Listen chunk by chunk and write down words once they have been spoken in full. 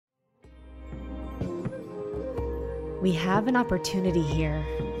We have an opportunity here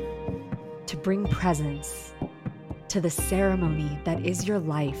to bring presence to the ceremony that is your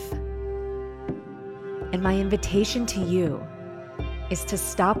life. And my invitation to you is to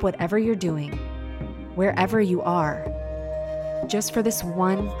stop whatever you're doing, wherever you are, just for this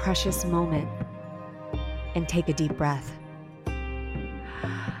one precious moment, and take a deep breath.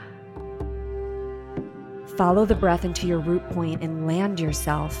 Follow the breath into your root point and land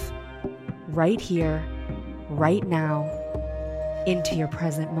yourself right here, right now, into your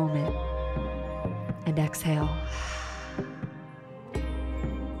present moment. And exhale.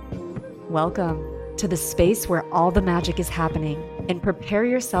 Welcome to the space where all the magic is happening, and prepare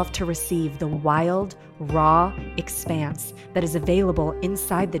yourself to receive the wild, raw expanse that is available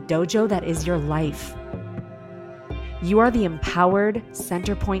inside the dojo that is your life. You are the empowered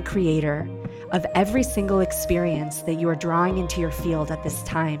center point creator of every single experience that you are drawing into your field at this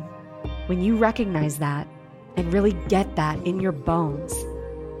time. When you recognize that and really get that in your bones,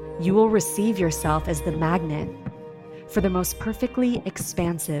 you will receive yourself as the magnet for the most perfectly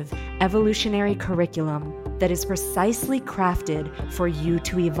expansive evolutionary curriculum that is precisely crafted for you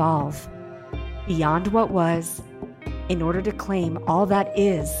to evolve beyond what was, in order to claim all that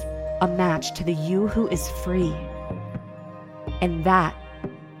is a match to the you who is free. And that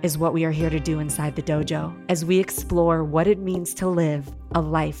is what we are here to do inside the dojo as we explore what it means to live a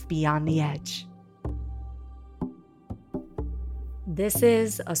life beyond the edge. This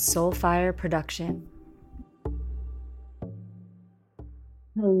is a Soulfire production.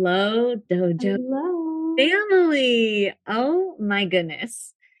 Hello, Dojo Hello. family. Oh my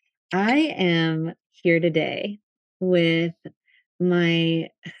goodness. I am here today with my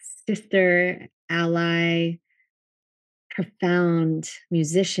sister, ally, profound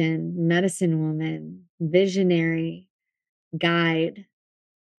musician, medicine woman, visionary, guide,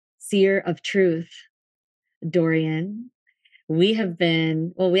 seer of truth, Dorian. We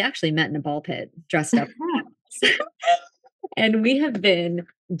actually met in a ball pit dressed up. And we have been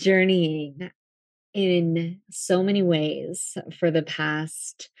journeying in so many ways for the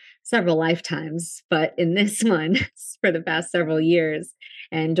past several lifetimes, but in this one, for the past several years.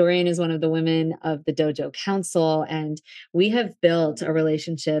 And Dorian is one of the women of the Dojo Council, and we have built a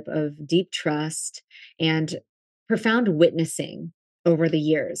relationship of deep trust and profound witnessing over the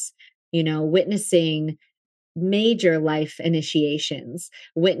years. Witnessing major life initiations,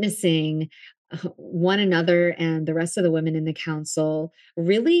 witnessing one another and the rest of the women in the council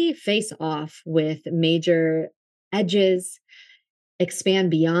really face off with major edges,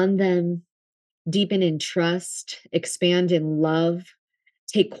 expand beyond them, deepen in trust, expand in love,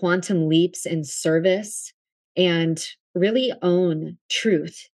 take quantum leaps in service, and really own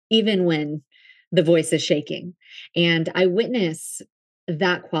truth, even when the voice is shaking. And I witness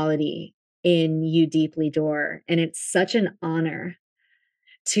that quality in you deeply, Dor. And it's such an honor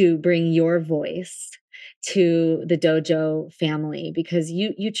to bring your voice to the dojo family, because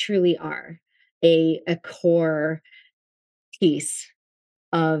you truly are a core piece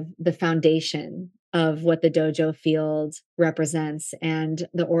of the foundation of what the dojo field represents and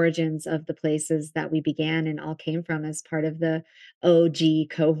the origins of the places that we began and all came from as part of the OG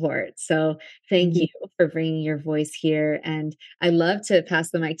cohort. So thank you for bringing your voice here. And I love to pass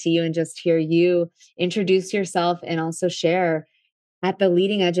the mic to you and just hear you introduce yourself and also share, at the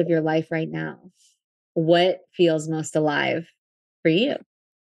leading edge of your life right now, what feels most alive for you?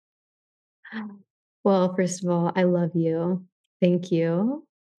 Well, first of all, I love you. Thank you.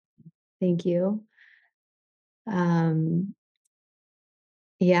 Thank you.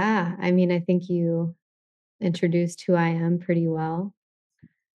 Yeah, I mean, I think you introduced who I am pretty well.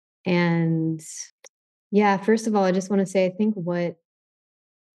 And yeah, first of all, I just want to say, I think what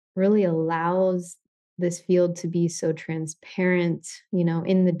really allows this field to be so transparent,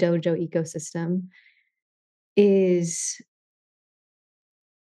 in the dojo ecosystem is,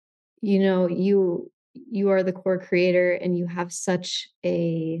 you are the core creator and you have such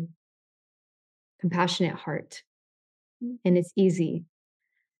a compassionate heart, and it's easy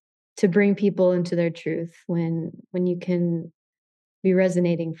to bring people into their truth when you can be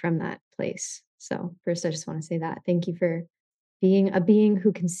resonating from that place. So first, I just want to say that thank you for being a being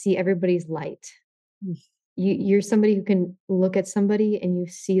who can see everybody's light. You're somebody who can look at somebody and you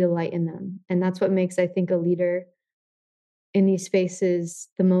see the light in them, and that's what makes, I think, a leader in these spaces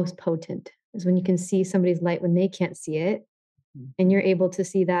the most potent, is when you can see somebody's light when they can't see it, and you're able to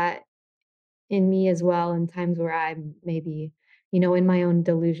see that in me as well, in times where I'm maybe, in my own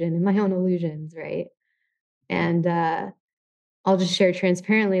delusion, in my own illusions, right? And I'll just share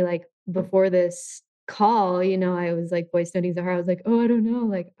transparently, like before this call, I was like voice noting Zahara. I was like, oh, I don't know,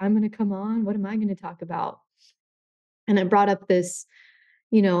 like I'm gonna come on. What am I gonna talk about? And I brought up this,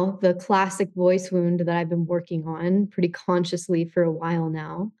 the classic voice wound that I've been working on pretty consciously for a while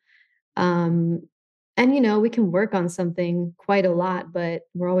now. And, we can work on something quite a lot, but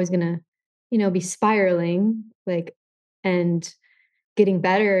we're always going to, be spiraling, like, and getting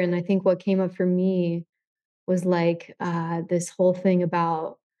better. And I think what came up for me was like this whole thing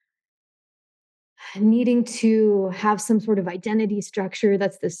about needing to have some sort of identity structure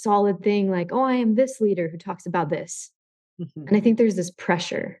that's the solid thing, like, oh, I am this leader who talks about this. And I think there's this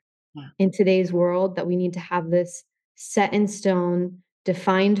pressure in today's world that we need to have this set in stone,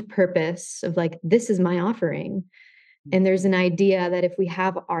 defined purpose of like, this is my offering. And there's an idea that if we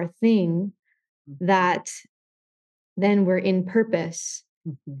have our thing, that then we're in purpose.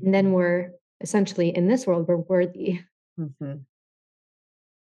 And then we're essentially in this world, we're worthy.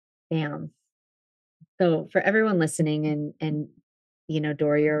 Damn. So for everyone listening, and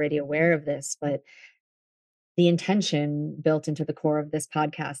Dori, you're already aware of this, but the intention built into the core of this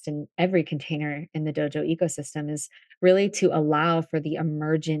podcast and every container in the dojo ecosystem is really to allow for the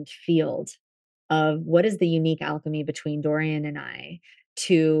emergent field of what is the unique alchemy between Dorian and I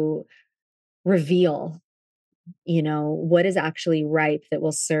to reveal, what is actually ripe that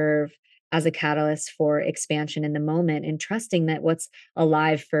will serve as a catalyst for expansion in the moment, and trusting that what's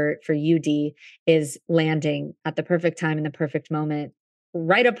alive for you, D, is landing at the perfect time in the perfect moment,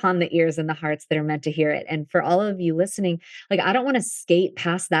 right upon the ears and the hearts that are meant to hear it. And for all of you listening, like, I don't want to skate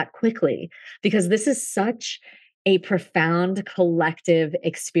past that quickly, because this is such a profound collective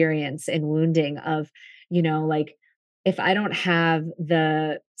experience and wounding of, like, if I don't have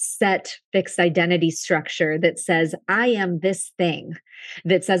the set fixed identity structure that says I am this thing,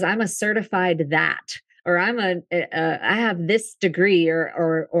 that says I'm a certified that, or I have this degree,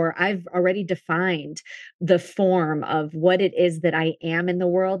 or I've already defined the form of what it is that I am in the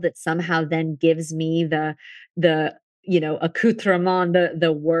world, that somehow then gives me the accoutrement,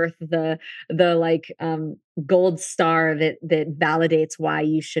 the worth, the like gold star that validates why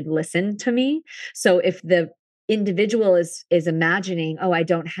you should listen to me. So if the individual is imagining, oh, I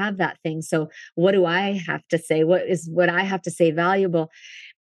don't have that thing, so what do I have to say? What I have to say valuable?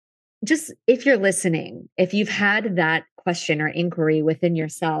 Just, if you're listening, if you've had that question or inquiry within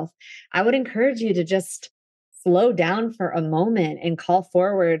yourself, I would encourage you to just slow down for a moment and call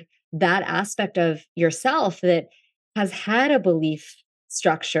forward that aspect of yourself that has had a belief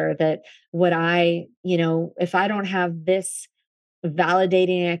structure that if I don't have this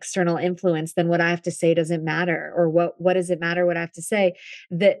validating external influence, then what I have to say doesn't matter. Or what does it matter what I have to say?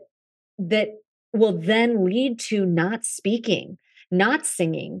 That will then lead to not speaking, not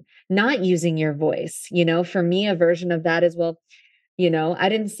singing, not using your voice. For me, a version of that is, well, I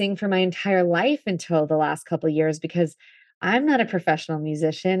didn't sing for my entire life until the last couple of years, because I'm not a professional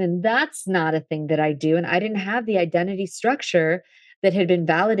musician, and that's not a thing that I do. And I didn't have the identity structure that had been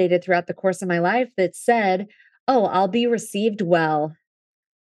validated throughout the course of my life that said, oh, I'll be received well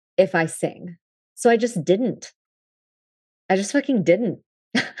if I sing. So I just didn't. I just fucking didn't.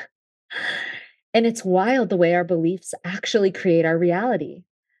 And it's wild the way our beliefs actually create our reality.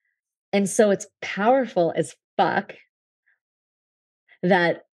 And so it's powerful as fuck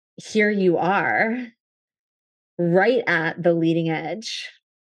that here you are, right at the leading edge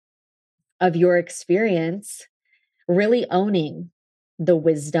of your experience, really owning the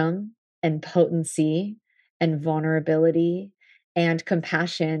wisdom and potency and vulnerability and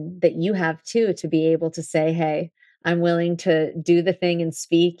compassion that you have too, to be able to say, hey, I'm willing to do the thing and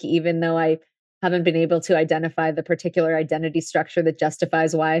speak, even though I haven't been able to identify the particular identity structure that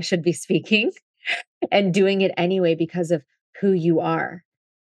justifies why I should be speaking, and doing it anyway because of who you are.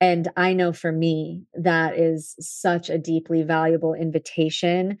 And I know for me, that is such a deeply valuable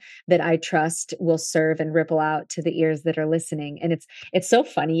invitation that I trust will serve and ripple out to the ears that are listening. And it's so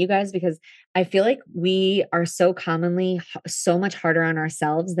funny, you guys, because I feel like we are so commonly so much harder on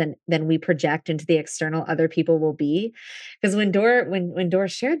ourselves than we project into the external other people will be. Because when Dora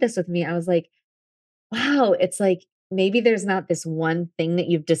shared this with me, I was like, wow, it's like, maybe there's not this one thing that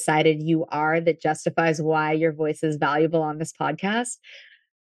you've decided you are that justifies why your voice is valuable on this podcast.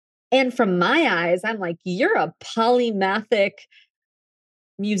 And from my eyes, I'm like, you're a polymathic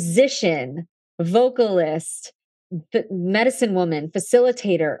musician, vocalist, medicine woman,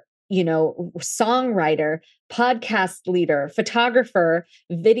 facilitator, songwriter, podcast leader, photographer,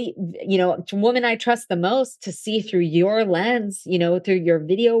 video, woman I trust the most to see through your lens, through your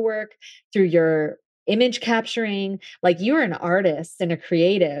video work, through your image capturing. Like, you're an artist and a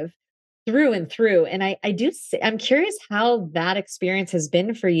creative through and through. And I'm curious how that experience has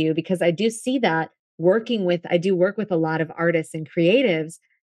been for you, because I do see that I do work with a lot of artists and creatives.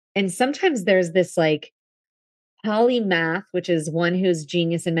 And sometimes there's this like polymath, which is one who's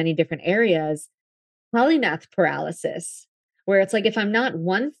genius in many different areas, polymath paralysis, where it's like if I'm not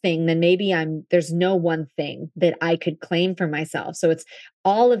one thing, then maybe there's no one thing that I could claim for myself. So it's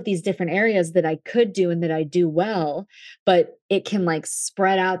all of these different areas that I could do and that I do well, but it can like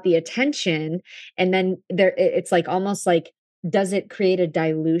spread out the attention. And then it's like almost like, does it create a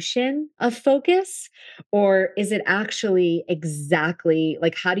dilution of focus? Or is it actually exactly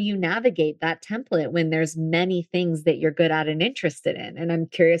like, how do you navigate that template when there's many things that you're good at and interested in? And I'm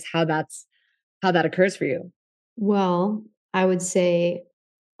curious how that occurs for you. Well, I would say,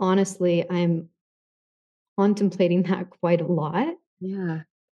 honestly, I'm contemplating that quite a lot. Yeah.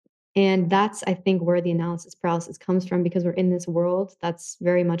 And that's, I think, where the analysis paralysis comes from because we're in this world that's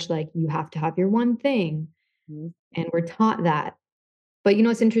very much like you have to have your one thing. Mhm. And we're taught that. But you know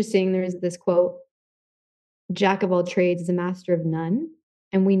what's interesting? There's this quote, Jack of all trades is a master of none.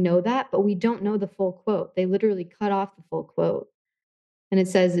 And we know that, but we don't know the full quote. They literally cut off the full quote. And it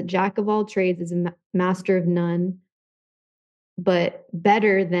says, Jack of all trades is a master of none, but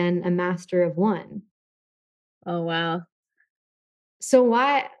better than a master of one. Oh, wow. So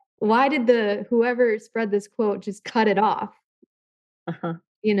why did the whoever spread this quote just cut it off, Uh-huh.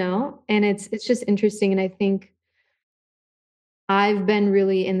 you know? And it's just interesting, and I think I've been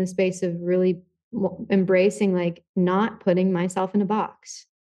really in the space of really embracing, like, not putting myself in a box.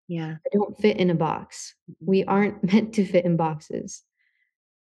 Yeah. I don't fit in a box. Mhm. We aren't meant to fit in boxes.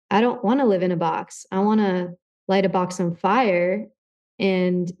 I don't wanna live in a box. I wanna light a box on fire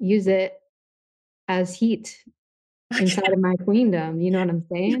and use it as heat inside of my queendom, you know what I'm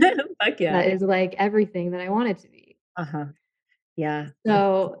saying? Fuck yeah. That is, like, everything that I want it to be. Uh-huh. Yeah.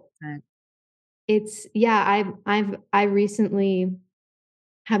 So, 1,000%. it's yeah, I recently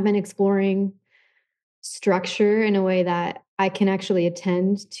have been exploring structure in a way that I can actually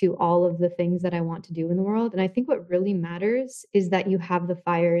attend to all of the things that I want to do in the world, and I think what really matters is that you have the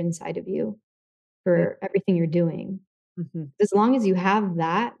fire inside of you Mm, for everything you're doing. mhm. As long as you have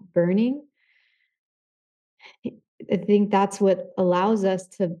that burning, I I think that's what allows us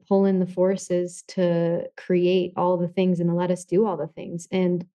to pull in the forces to create all the things and to let us do all the things,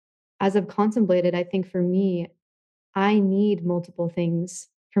 and as I've contemplated, I think for me, I need multiple things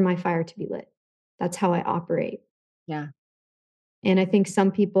for my fire to be lit. That's how I operate. Yeah. And I think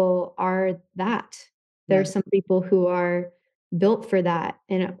some people are that. There are Yeah. some people who are built for that,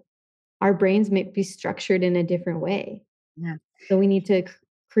 and our brains may be structured in a different way. Yeah. So we need to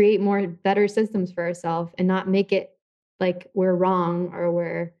create more better systems for ourselves and not make it like we're wrong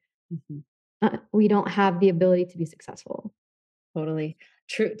or Mhm. we don't have the ability to be successful. Totally.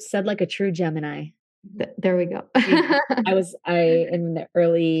 True, said like a true Gemini. There we go. You know, I in the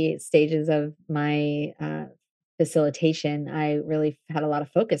early stages of my, facilitation, I really had a lot of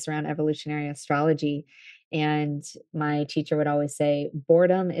focus around evolutionary astrology, and my teacher would always say,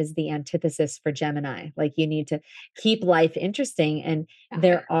 "Boredom is the antithesis for Gemini." Like, you need to keep life interesting, and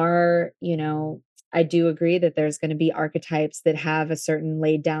there are, I do agree that there's gonna be archetypes that have a certain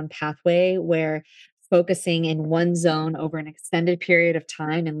laid down pathway where focusing in one zone over an extended period of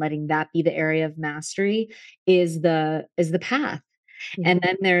time and letting that be the area of mastery is the path. Yeah. And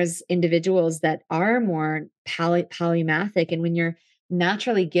then there's individuals that are more polymathic, and when you're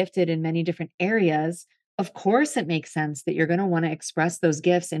naturally gifted in many different areas, of course it makes sense that you're going to want to express those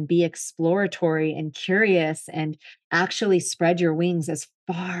gifts and be exploratory and curious and actually spread your wings as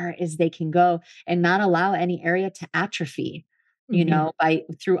far as they can go and not allow any area to atrophy, Mhm. by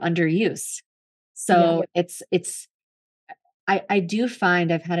through underuse. Yeah. So it's I do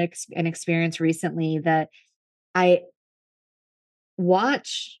find I've had an experience recently that I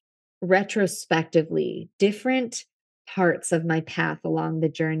watch retrospectively different parts of my path along the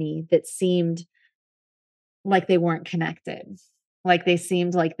journey that seemed like they weren't connected. Like they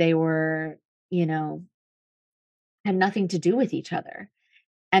seemed like they were, you know, had nothing to do with each other.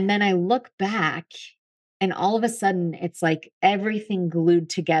 And then I look back and all of a sudden it's like everything glued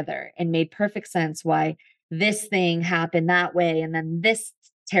together and made perfect sense why this thing happened that way. And then this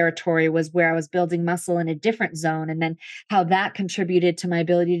territory was where I was building muscle in a different zone. And then how that contributed to my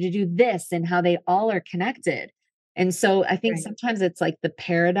ability to do this and how they all are connected. And so I think Right. sometimes it's like the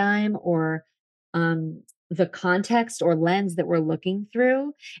paradigm or the context or lens that we're looking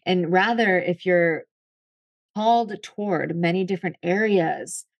through. And rather, if you're called toward many different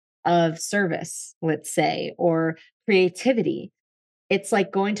areas of service, let's say, or creativity. It's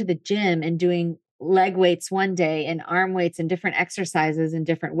like going to the gym and doing leg weights one day and arm weights and different exercises in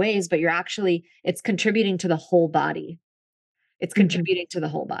different ways, but it's contributing to the whole body. It's Mhm. contributing to the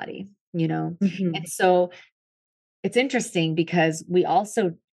whole body. And Mhm. so it's interesting because we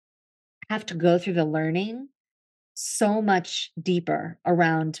also have to go through the learning so much deeper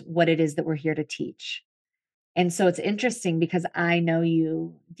around what it is that we're here to teach. And so it's interesting because I know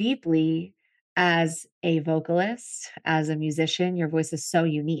you deeply as a vocalist, as a musician. Your voice is so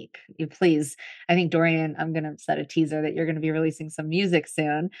unique. You please, I think Dorian, I'm going to set a teaser that you're going to be releasing some music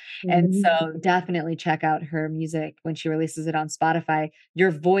soon. And so definitely check out her music when she releases it on Spotify.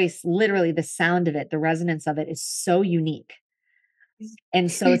 Your voice, literally the sound of it, the resonance of it is so unique.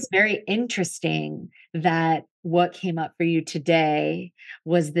 And so it's very interesting that what came up for you today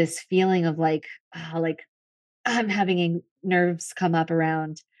was this feeling of like, like I'm having nerves come up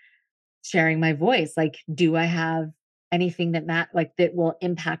around sharing my voice. Like, do I have anything that will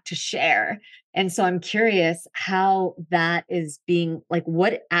impact to share? And so I'm curious how that is being like,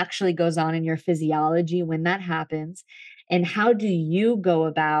 what actually goes on in your physiology when that happens, and how do you go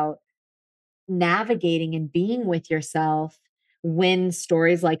about navigating and being with yourself when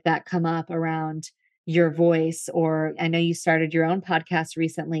stories like that come up around your voice? Or I know you started your own podcast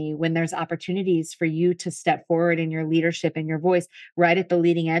recently, when there's opportunities for you to step forward in your leadership and your voice right at the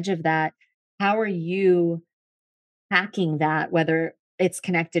leading edge of that. How are you hacking that, whether it's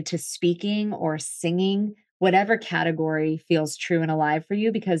connected to speaking or singing, whatever category feels true and alive for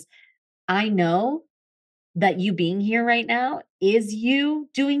you? Because I know that you being here right now is you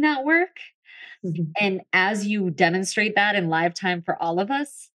doing that work. Mhm. And as you demonstrate that in live time for all of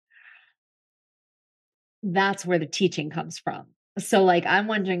us, that's where the teaching comes from. So, like, I'm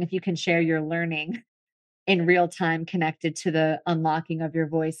wondering if you can share your learning in real time connected to the unlocking of your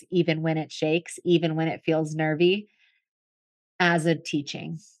voice, even when it shakes, even when it feels nervy, as a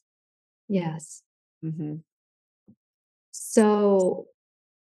teaching. Yes. Mhm. So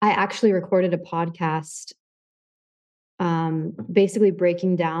I actually recorded a podcast, basically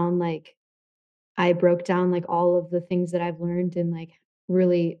breaking down, like, I broke down like all of the things that I've learned and like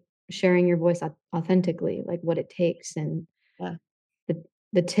really sharing your voice authentically, like what it takes and Yeah. the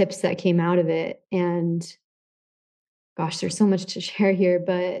the tips that came out of it. And gosh, there's so much to share here,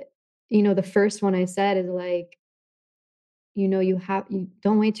 but the first one I said is like, you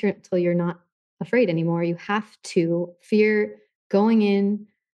don't wait till you're not afraid anymore. You have to fear going in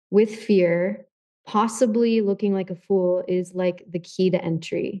with fear, possibly looking like a fool is like the key to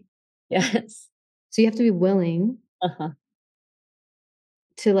entry. Yes. So you have to be willing Uh-huh.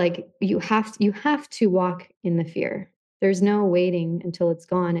 to like you have to walk in the fear. There's no waiting until it's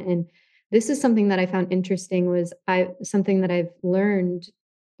gone. And this is something that I found interesting was I something that I've learned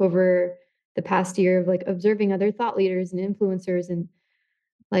over the past year of like observing other thought leaders and influencers. And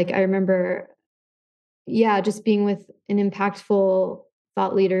like I remember, yeah, just being with an impactful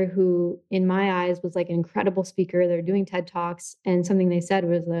thought leader who in my eyes was like an incredible speaker. They're doing TED Talks, and something they said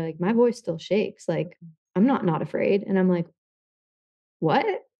was like, my voice still shakes. Like, I'm not afraid. And I'm like, what?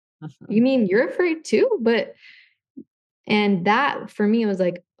 Uh-huh. You mean you're afraid too? And that for me was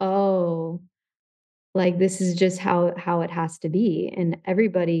like, oh, like this is just how it has to be. And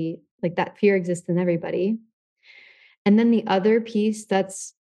everybody, like that fear exists in everybody. And then the other piece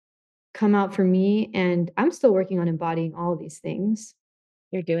that's come out for me, and I'm still working on embodying all of these things.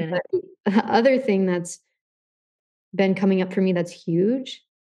 You're doing But it. the other thing that's been coming up for me that's huge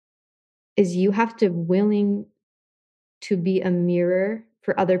is you have to willing to be a mirror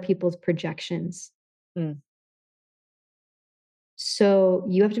for other people's projections. Mm. So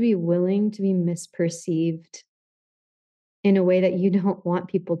you have to be willing to be misperceived in a way that you don't want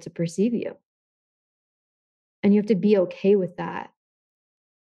people to perceive you. And you have to be okay with that.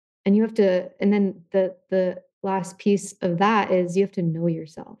 And you have to, and then the last piece of that is you have to know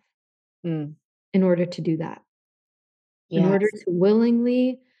yourself Mm. in order to do that. In order Yes. to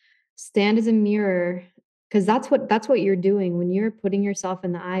willingly stand as a mirror, because that's what you're doing when you're putting yourself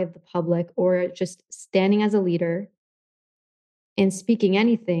in the eye of the public or just standing as a leader and speaking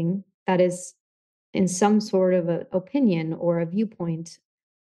anything that is in some sort of an opinion or a viewpoint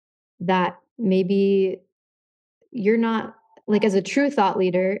that maybe you're not like as a true thought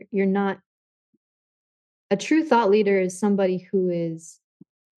leader, you're not a true thought leader is somebody who is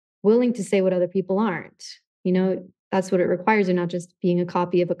willing to say what other people aren't. That's what it requires. You're not just being a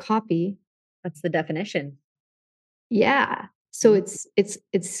copy of a copy. That's the definition. Yeah. So Mhm.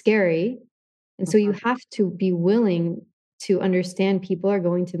 it's scary. And so you Uh-huh. have to be willing to understand people are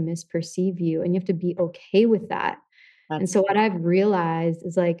going to misperceive you and you have to be okay with that. And That's so what I've realized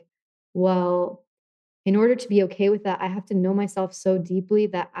is like, well, in order to be okay with that, I have to know myself so deeply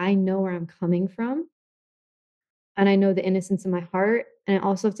that I know where I'm coming from and I know the innocence in my heart. And I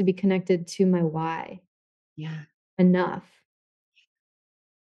also have to be connected to my why yeah. enough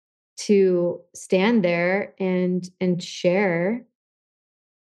to stand there and share.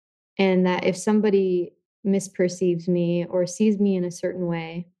 And that if somebody misperceives me or sees me in a certain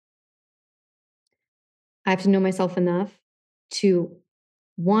way, I have to know myself enough to,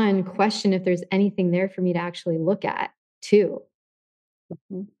 one, question if there's anything there for me to actually look at, two,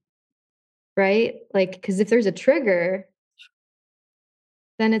 Mhm. right? Like, because if there's a trigger,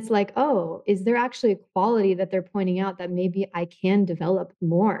 then it's like, oh, is there actually a quality that they're pointing out that maybe I can develop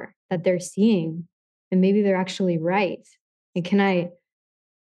more that they're seeing, and maybe they're actually right? And can I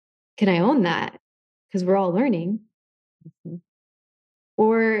own that? Because we're all learning. Mhm.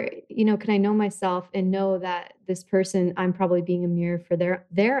 Or, can I know myself and know that this person, I'm probably being a mirror for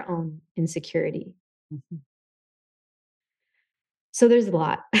their own insecurity. Mhm. So there's a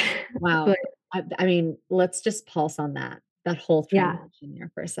lot. Wow. But I mean, let's just pulse on that whole yeah. transition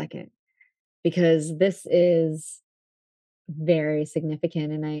there for a second, because this is very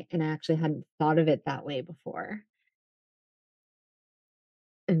significant, and I actually hadn't thought of it that way before.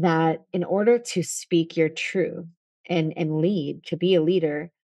 That in order to speak your truth and lead, to be a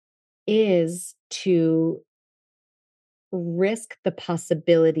leader, is to risk the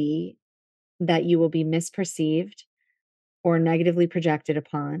possibility that you will be misperceived or negatively projected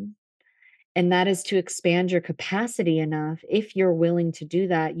upon. And that is to expand your capacity enough. If you're willing to do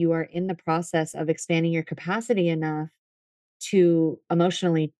that, you are in the process of expanding your capacity enough to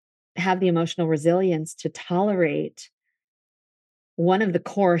emotionally have the emotional resilience to tolerate one of the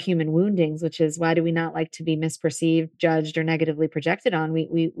core human woundings, which is, why do we not like to be misperceived, judged, or negatively projected on?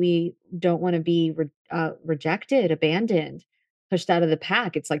 We don't want to be rejected, abandoned, pushed out of the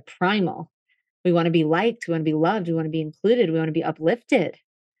pack. It's like primal. We want to be liked. We want to be loved. We want to be included. We want to be uplifted.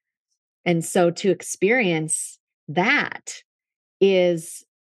 And so to experience that is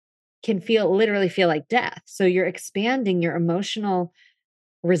can literally feel like death. So you're expanding your emotional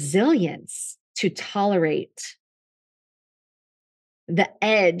resilience to tolerate the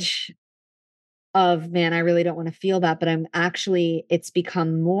edge of, man, I really don't want to feel that, but it's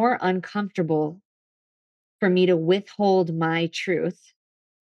become more uncomfortable for me to withhold my truth,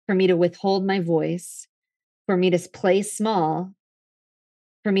 for me to withhold my voice, for me to play small,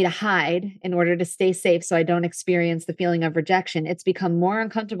 for me to hide in order to stay safe so I don't experience the feeling of rejection. It's become more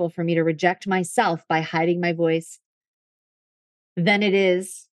uncomfortable for me to reject myself by hiding my voice than it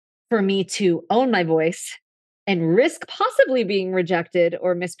is for me to own my voice and risk possibly being rejected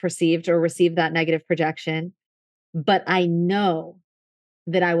or misperceived or receive that negative projection. But I know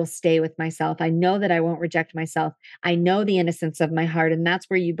that I will stay with myself. I know that I won't reject myself. I know the innocence of my heart. And that's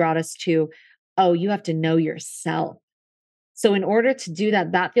where you brought us to, oh, you have to know yourself. So in order to do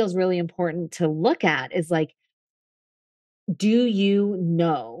that, that feels really important to look at, is like, do you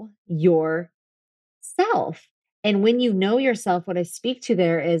know yourself? And when you know yourself, what I speak to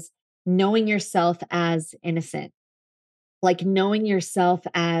there is knowing yourself as innocent, like knowing yourself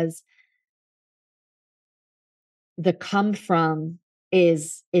as the come from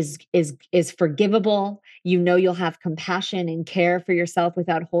is forgivable. You know, you'll have compassion and care for yourself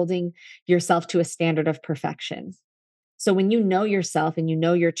without holding yourself to a standard of perfection. So when you know yourself and you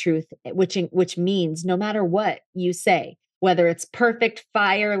know your truth, which means no matter what you say, whether it's perfect,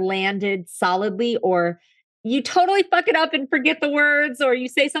 fire, landed solidly, or you totally fuck it up and forget the words, or you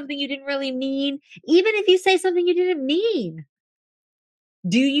say something you didn't really mean, even if you say something you didn't mean,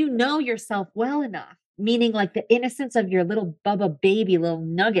 do you know yourself well enough? Meaning like the innocence of your little Bubba baby, little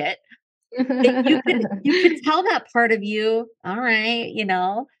nugget, that you could tell that part of you, all right,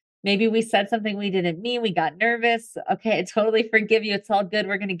 maybe we said something we didn't mean, we got nervous. Okay, I totally forgive you. It's all good.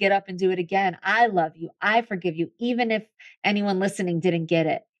 We're going to get up and do it again. I love you. I forgive you, even if anyone listening didn't get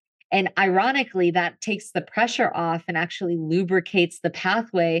it. And ironically, that takes the pressure off and actually lubricates the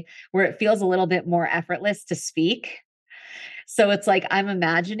pathway where it feels a little bit more effortless to speak. So it's like, I'm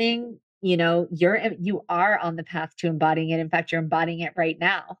imagining, you are on the path to embodying it. In fact, you're embodying it right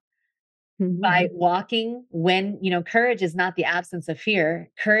now by walking when, courage is not the absence of fear.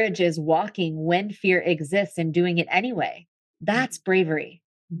 Courage is walking when fear exists and doing it anyway. That's bravery.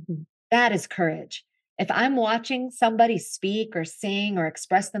 Mhm. That is courage. If I'm watching somebody speak or sing or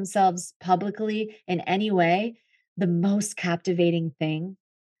express themselves publicly in any way, the most captivating thing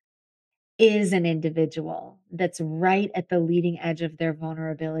is an individual that's right at the leading edge of their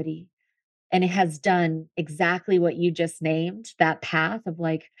vulnerability. And it has done exactly what you just named, that path of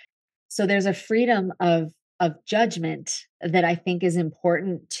like, so there's a freedom of judgment that I think is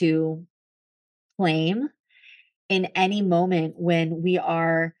important to claim in any moment when we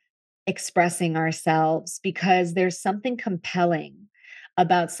are expressing ourselves, because there's something compelling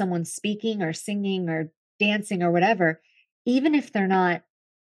about someone speaking or singing or dancing or whatever, even if they're not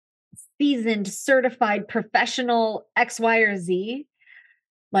seasoned, certified, professional X, Y, or Z.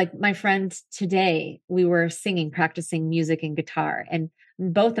 like my friend today, we were singing, practicing music and guitar, and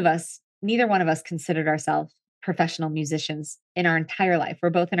both of us, neither one of us considered ourselves professional musicians in our entire life.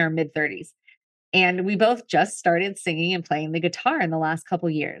 We're both in our mid 30s. And we both just started singing and playing the guitar in the last couple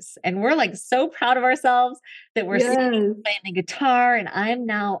years. And we're like so proud of ourselves that we're singing Yes. and playing the guitar. And I'm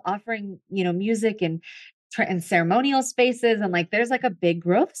now offering, music and ceremonial spaces. And like there's like a big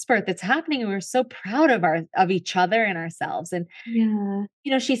growth spurt that's happening. And we're so proud of each other and ourselves. And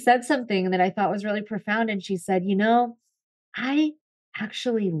Yeah. she said something that I thought was really profound. And she said, I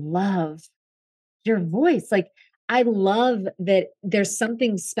actually love your voice. Like, I love that there's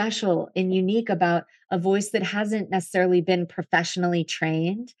something special and unique about a voice that hasn't necessarily been professionally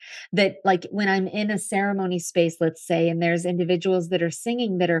trained. That, like, when I'm in a ceremony space, let's say, and there's individuals that are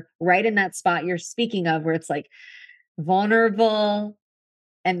singing that are right in that spot you're speaking of, where it's like vulnerable,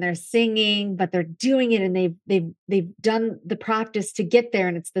 and they're singing, but they're doing it, and they've done the practice to get there,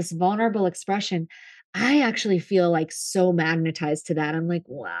 and it's this vulnerable expression. I actually feel like so magnetized to that. I'm like,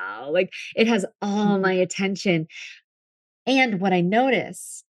 wow, like it has all my attention. And what I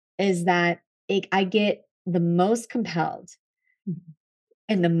notice is that I get the most compelled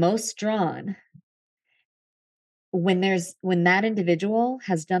and the most drawn when that individual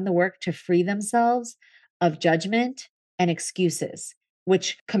has done the work to free themselves of judgment and excuses,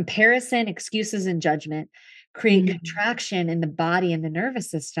 which comparison, excuses, and judgment create contraction in the body and the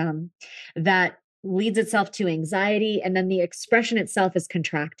nervous system that leads itself to anxiety, and then the expression itself is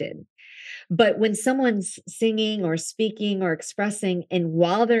contracted. But when someone's singing or speaking or expressing, and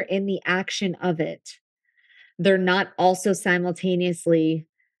while they're in the action of it, they're not also simultaneously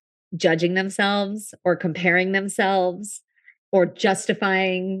judging themselves or comparing themselves or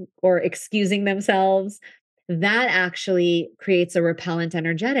justifying or excusing themselves, that actually creates a repellent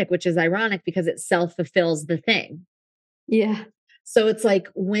energetic, which is ironic because it self-fulfills the thing. Yeah. So it's like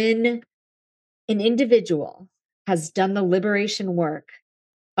when an individual has done the liberation work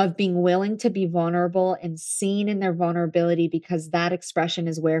of being willing to be vulnerable and seen in their vulnerability, because that expression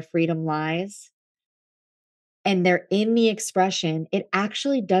is where freedom lies, and they're in the expression, it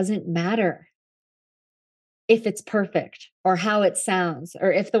actually doesn't matter if it's perfect or how it sounds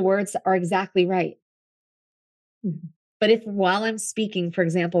or if the words are exactly right. But if while I'm speaking, for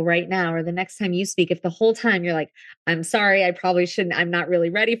example, right now, or the next time you speak, if the whole time you're like, I'm sorry, I probably shouldn't, I'm not really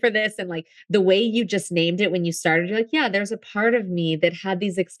ready for this. And like the way you just named it when you started, you're like, yeah, there's a part of me that had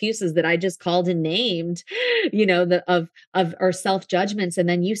these excuses that I just called and named, or self-judgments. And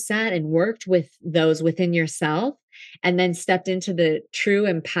then you sat and worked with those within yourself and then stepped into the true,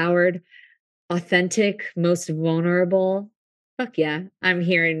 empowered, authentic, most vulnerable. Fuck yeah. I'm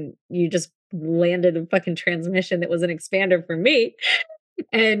hearing you just landed a fucking transmission that was an expander for me.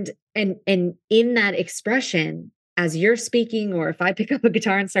 And in that expression, as you're speaking, or if I pick up a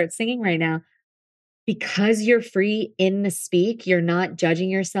guitar and start singing right now, because you're free in the speak, you're not judging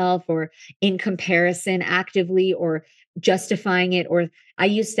yourself or in comparison actively or justifying it. Or I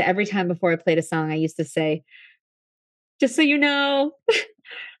used to, every time before I played a song, I used to say, just so you know,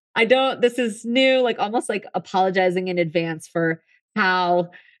 this is new, like almost like apologizing in advance for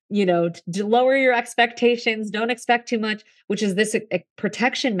how, to lower your expectations, don't expect too much, which is this a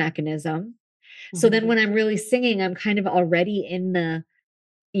protection mechanism. So then when I'm really singing, I'm kind of already in the,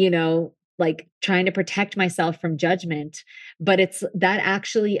 like trying to protect myself from judgment, but it's that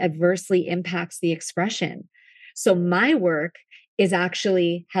actually adversely impacts the expression. So my work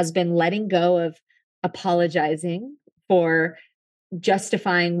has been letting go of apologizing for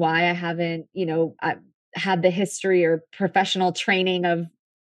justifying why I haven't, had the history or professional training of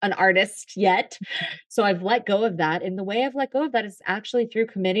an artist yet. So I've let go of that. And the way I've let go of that is actually through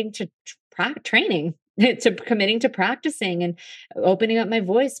committing to training, to committing to practicing and opening up my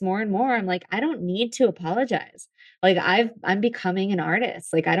voice more and more. I'm like, I don't need to apologize. Like I'm becoming an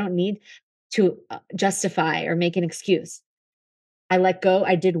artist. Like I don't need to justify or make an excuse. I let go.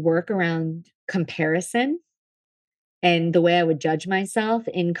 I did work around comparison and the way I would judge myself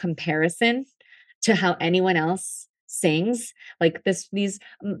in comparison to how anyone else sings. Like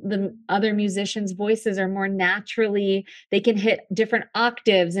the other musicians' voices are more naturally, they can hit different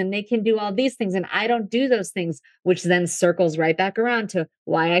octaves and they can do all these things. And I don't do those things, which then circles right back around to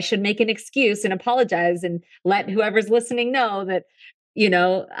why I should make an excuse and apologize and let whoever's listening know that,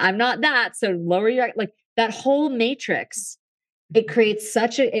 I'm not that. So lower your, like that whole matrix,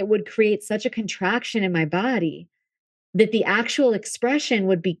 it would create such a contraction in my body that the actual expression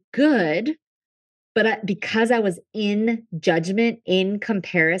would be good. But because I was in judgment, in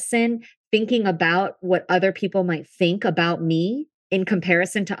comparison, thinking about what other people might think about me in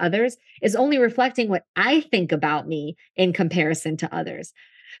comparison to others is only reflecting what I think about me in comparison to others.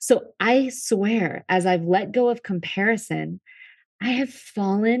 So I swear, as I've let go of comparison, I have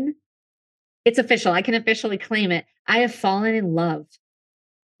fallen. It's official. I can officially claim it. I have fallen in love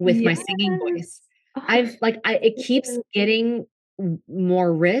with my singing voice. Yes. Oh, It keeps getting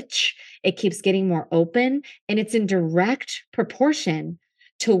more rich. It keeps getting more open, and it's in direct proportion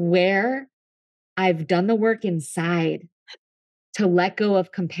to where I've done the work inside to let go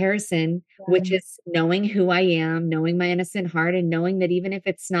of comparison, which is knowing who I am, knowing my innocent heart, and knowing that even if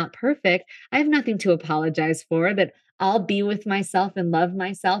it's not perfect, I have nothing to apologize for, that I'll be with myself and love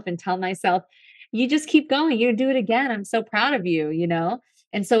myself and tell myself, you just keep going, you do it again. I'm so proud of you, you know?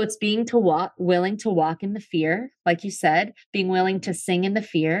 And so it's being willing to walk in the fear, like you said, being willing to sing in the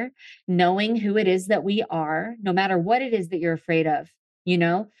fear, knowing who it is that we are, no matter what it is that you're afraid of, you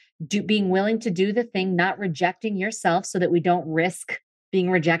know? Being willing to do the thing, not rejecting yourself so that we don't risk being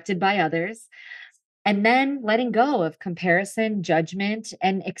rejected by others. And then letting go of comparison, judgment,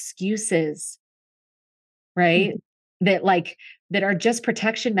 and excuses, right? That are just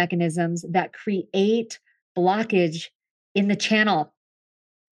protection mechanisms that create blockage in the channel.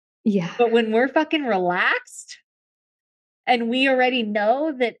 Yeah. But when we're fucking relaxed and we already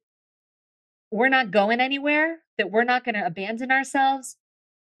know that we're not going anywhere, that we're not going to abandon ourselves,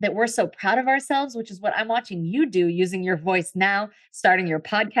 that we're so proud of ourselves, which is what I'm watching you do, using your voice now, starting your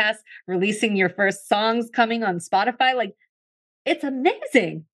podcast, releasing your first songs, coming on Spotify. Like, it's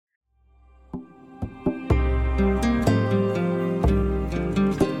amazing.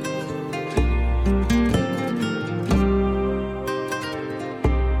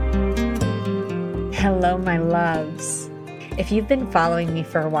 Hello, my loves. If you've been following me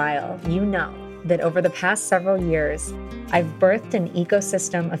for a while, you know that over the past several years, I've birthed an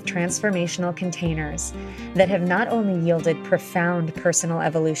ecosystem of transformational containers that have not only yielded profound personal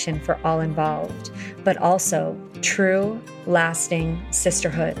evolution for all involved, but also true, lasting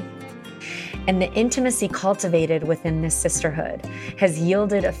sisterhood. And the intimacy cultivated within this sisterhood has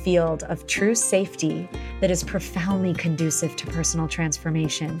yielded a field of true safety that is profoundly conducive to personal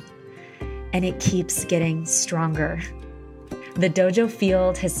transformation. And it keeps getting stronger. The dojo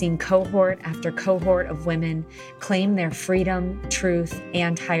field has seen cohort after cohort of women claim their freedom, truth,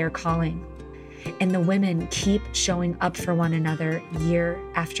 and higher calling. And the women keep showing up for one another year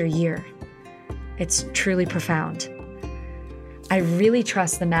after year. It's truly profound. I really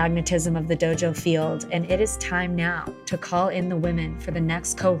trust the magnetism of the dojo field, and it is time now to call in the women for the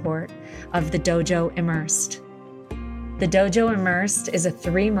next cohort of the Dojo Immersed. The Dojo Immersed is a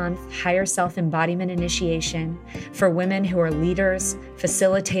 3-month higher self-embodiment initiation for women who are leaders,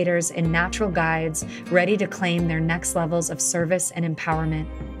 facilitators, and natural guides ready to claim their next levels of service and empowerment.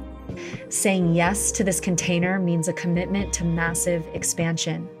 Saying yes to this container means a commitment to massive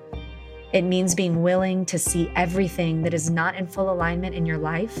expansion. It means being willing to see everything that is not in full alignment in your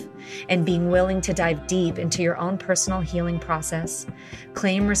life and being willing to dive deep into your own personal healing process,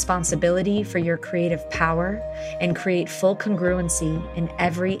 claim responsibility for your creative power, and create full congruency in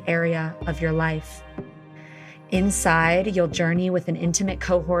every area of your life. Inside, you'll journey with an intimate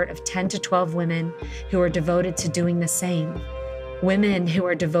cohort of 10 to 12 women who are devoted to doing the same. Women who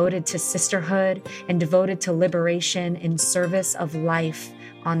are devoted to sisterhood and devoted to liberation in service of life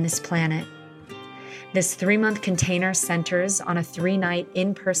on this planet. This 3-month container centers on a 3-night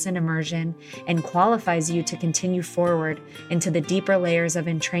in-person immersion and qualifies you to continue forward into the deeper layers of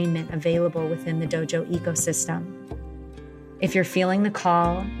entrainment available within the dojo ecosystem. If you're feeling the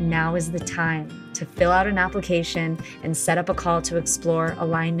call, now is the time to fill out an application and set up a call to explore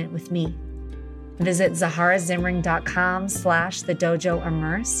alignment with me. Visit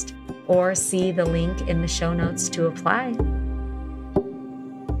zaharazimring.com/thedojoimmersed or see the link in the show notes to apply.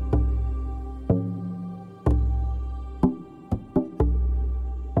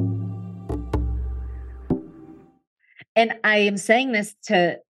 And I am saying this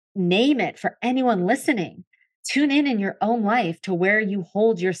to name it for anyone listening. Tune in your own life to where you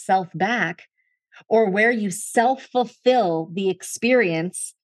hold yourself back or where you self-fulfill the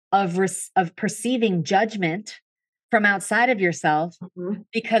experience of perceiving judgment from outside of yourself,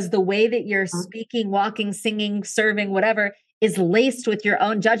 because the way that you're speaking, walking, singing, serving, whatever, is laced with your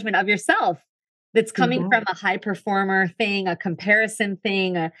own judgment of yourself that's coming from a high performer thing, a comparison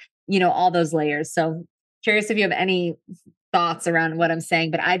thing, all those layers. So curious if you have any thoughts around what I'm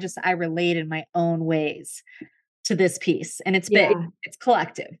saying, but I relate in my own ways to this piece, and it's big, it's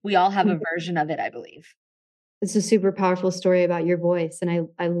collective. We all have a version of it, I believe. It's a super powerful story about your voice, and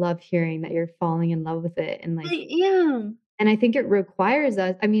I love hearing that you're falling in love with it, and and I think it requires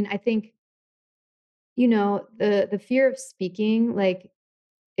us. I mean, I think, the fear of speaking, like,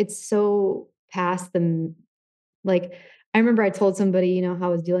 it's so past the, like, I remember I told somebody, you know, how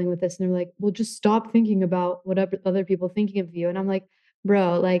I was dealing with this, and they're like, well, just stop thinking about what other people thinking of you. And I'm like,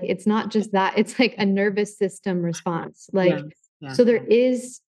 bro, like, it's not just that, it's like a nervous system response. Yes. Like, Yeah. so there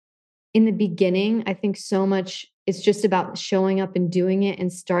is, in the beginning, I think so much, it's just about showing up and doing it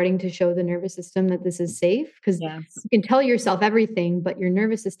and starting to show the nervous system that this is safe. Because Yes. you can tell yourself everything, but your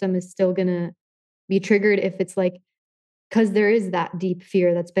nervous system is still going to be triggered if it's like, because there is that deep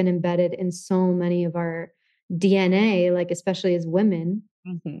fear that's been embedded in so many of our DNA, like especially as women.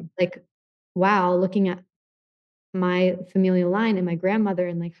 Mhm. Like, wow, looking at my familial line and my grandmother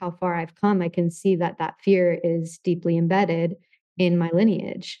and like how far I've come, I can see that that fear is deeply embedded in my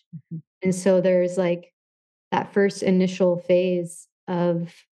lineage. Mhm. And so there's like that first initial phase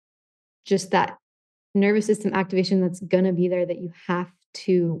of just that nervous system activation that's going to be there that you have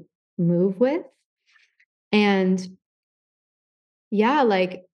to move with. And yeah,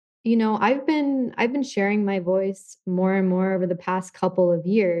 like, you know, I've been sharing my voice more and more over the past couple of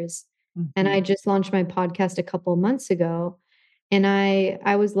years. And Mhm. I just launched my podcast a couple of months ago. And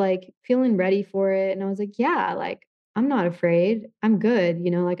I was like feeling ready for it. And I was like, yeah, like I'm not afraid. I'm good, you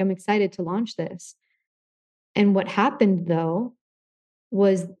know, like I'm excited to launch this. And what happened though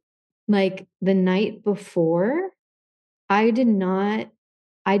was like the night before, I did not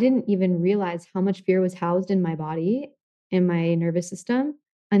I didn't even realize how much fear was housed in my body, in my nervous system,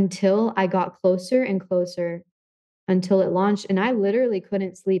 until I got closer and closer until it launched, and I literally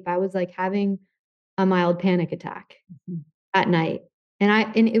couldn't sleep. I was, like, having a mild panic attack Mhm. at night,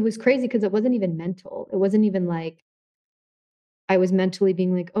 and it was crazy because it wasn't even mental. It wasn't even like I was mentally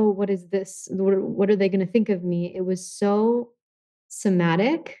being like, "Oh, what is this? What are they gonna think of me?" It was so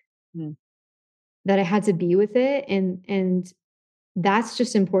somatic Mm. that I had to be with it, and that's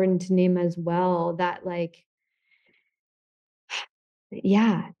just important to name as well, that, like,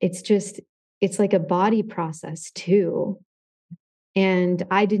 yeah, it's like a body process too, and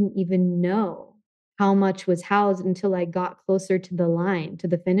I didn't even know how much was housed until I got closer to the line, to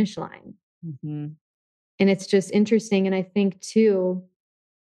the finish line, Mhm. and it's just interesting, and I think too,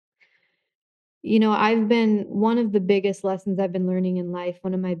 you know, I've been one of the biggest lessons I've been learning in life,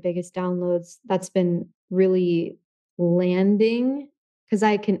 one of my biggest downloads that's been really landing, because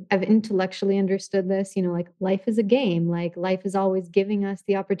I've intellectually understood this, you know, like life is a game, like life is always giving us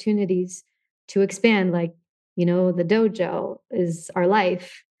the opportunities to expand, like, you know, the dojo is our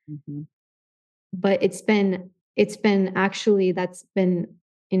life. Mhm. But it's been actually that's been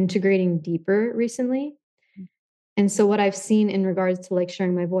integrating deeper recently. And so what I've seen in regards to like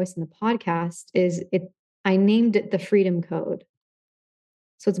sharing my voice in the podcast is I named it the freedom code.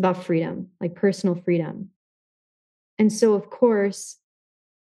 So it's about freedom, like personal freedom. And so of course,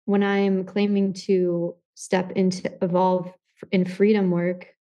 when I'm claiming to step into evolve in freedom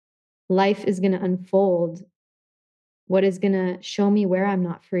work, life is going to unfold what is going to show me where I'm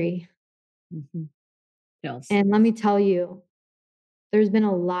not free. Mhm. Yes. And let me tell you, there's been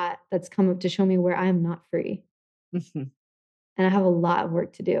a lot that's come up to show me where I'm not free. Mhm. And I have a lot of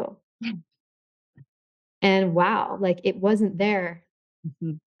work to do. And wow, like it wasn't there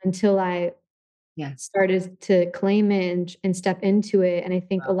Mhm. until I Yeah. started to claim it and step into it. And I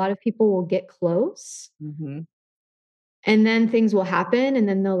think a Wow. lot of people will get close Mhm. and then things will happen and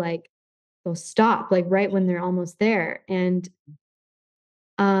then they'll stop like right when they're almost there. And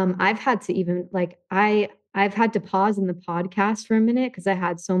I've had to even like I've had to pause in the podcast for a minute because I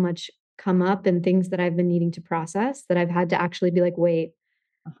had so much come up and things that I've been needing to process that I've had to actually be like, wait,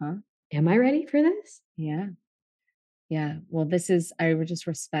 Uh-huh. am I ready for this? Yeah. Yeah. Well, I would just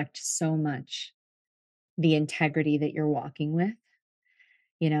respect so much the integrity that you're walking with.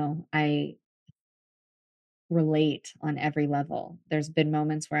 I relate on every level. There's been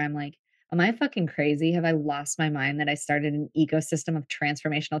moments where I'm like, am I fucking crazy? Have I lost my mind that I started an ecosystem of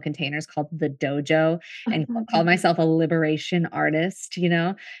transformational containers called the dojo and call myself a liberation artist,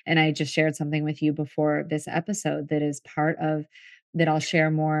 And I just shared something with you before this episode that is part of that I'll share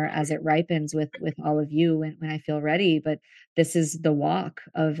more as it ripens with all of you when I feel ready. But this is the walk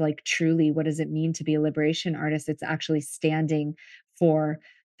of like truly what does it mean to be a liberation artist? It's actually standing for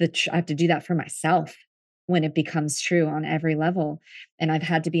I have to do that for myself when it becomes true on every level. And I've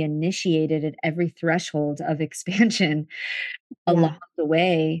had to be initiated at every threshold of expansion along Yeah. the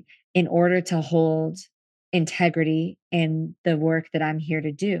way in order to hold integrity in the work that I'm here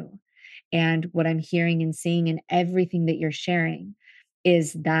to do. And what I'm hearing and seeing in everything that you're sharing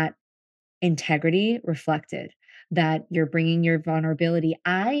is that integrity reflected, that you're bringing your vulnerability.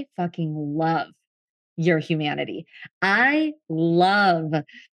 I fucking love your humanity. I love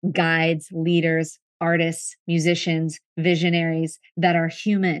guides, leaders, artists, musicians, visionaries that are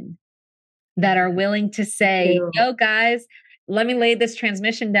human. that are willing to say, True. yo, guys, let me lay this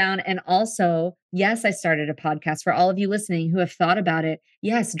transmission down. And also, yes, I started a podcast for all of you listening who have thought about it.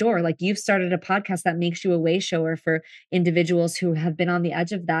 Yes, Dor, like you've started a podcast that makes you a way shower for individuals who have been on the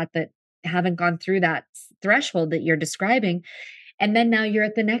edge of that haven't gone through that threshold that you're describing. And then now you're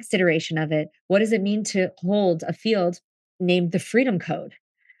at the next iteration of it. What does it mean to hold a field named the Freedom Code?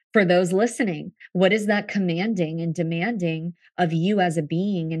 For those listening, what is that commanding and demanding of you as a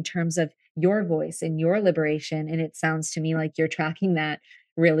being in terms of your voice and your liberation? And it sounds to me like you're tracking that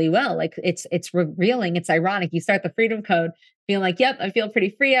really well. Like it's revealing, it's ironic. You start the Freedom Code feeling like, yep, I feel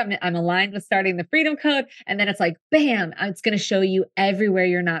pretty free. I'm aligned with starting the Freedom Code. And then it's like, bam, it's going to show you everywhere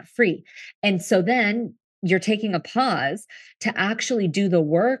you're not free. And so then you're taking a pause to actually do the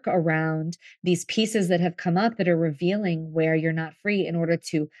work around these pieces that have come up that are revealing where you're not free in order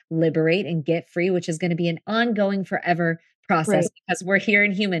to liberate and get free, which is going to be an ongoing forever process because we're here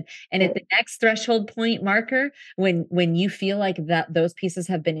in human. And at the next threshold point marker, when you feel like that those pieces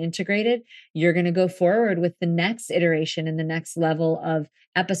have been integrated, you're going to go forward with the next iteration and the next level of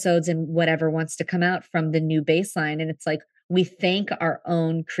episodes and whatever wants to come out from the new baseline. And it's like, we thank our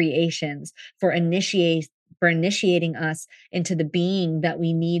own creations for initiating us into the being that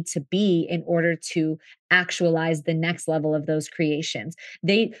we need to be in order to actualize the next level of those creations.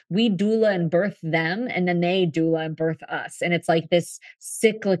 We doula and birth them, and then they doula and birth us. And it's like this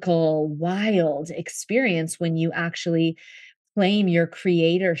cyclical, wild experience when you actually claim your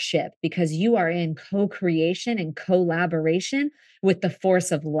creatorship, because you are in co-creation and collaboration with the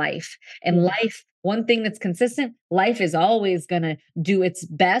force of life. And life, one thing that's consistent, life is always going to do its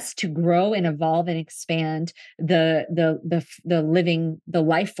best to grow and evolve and expand the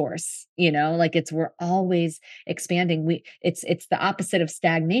life force, like we're always expanding. It's the opposite of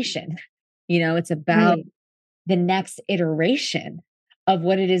stagnation. It's about the next iteration of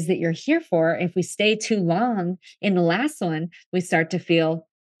what it is that you're here for. If we stay too long in the last one, we start to feel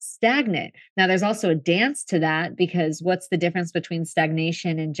stagnant. Now, there's also a dance to that, because what's the difference between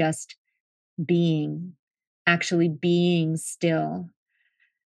stagnation and just being, actually being still,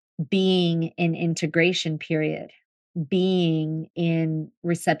 being in integration period, being in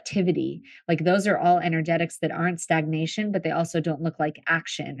receptivity? Like those are all energetics that aren't stagnation, but they also don't look like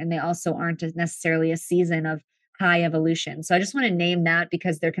action. And they also aren't necessarily a season of high evolution. So I just want to name that,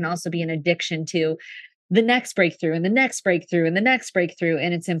 because there can also be an addiction to the next breakthrough and the next breakthrough and the next breakthrough.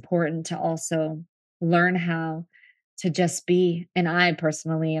 And it's important to also learn how to just be. And I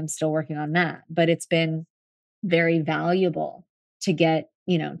personally am still working on that, but it's been very valuable to get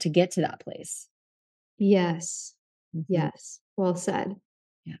to that place. Yes. Mm-hmm. Yes. Well said.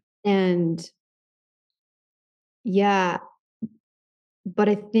 Yeah. And yeah, but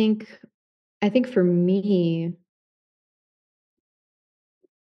I think for me,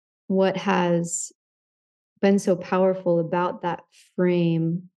 what has been so powerful about that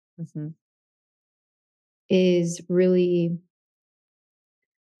frame is really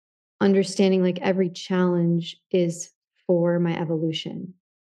understanding like every challenge is for my evolution.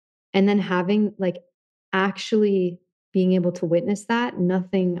 And then having like actually being able to witness that,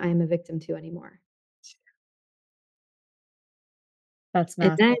 nothing I am a victim to anymore. That's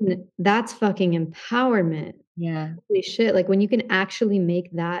And massive. then that's fucking empowerment. Yeah. Holy shit. Like when you can actually make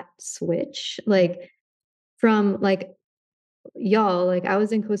that switch, like from like, y'all, like I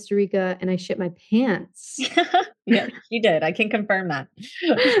was in Costa Rica and I shit my pants. Yeah, you did. I can confirm that.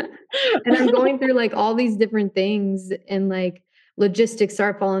 And I'm going through like all these different things, and like logistics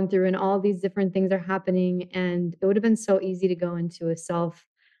are falling through and all these different things are happening. And it would have been so easy to go into a self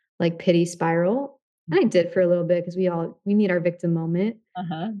like pity spiral. And I did for a little bit, because we need our victim moment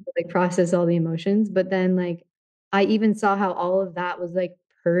to like process all the emotions. But then like I even saw how all of that was like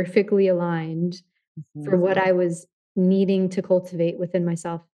perfectly aligned for what I was needing to cultivate within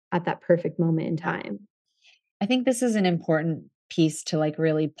myself at that perfect moment in time. I think this is an important piece to like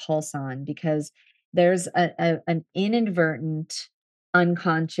really pulse on, because there's an inadvertent,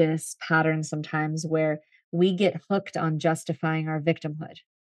 unconscious pattern sometimes where we get hooked on justifying our victimhood.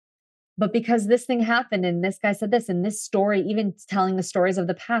 But because this thing happened and this guy said this, and this story, even telling the stories of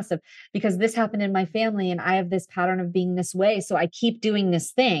the past, of because this happened in my family and I have this pattern of being this way, so I keep doing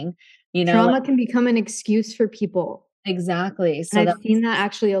this thing, Trauma can become an excuse for people. Exactly. So and I've seen that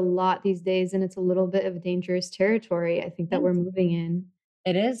actually a lot these days, and it's a little bit of dangerous territory, I think, that we're moving in.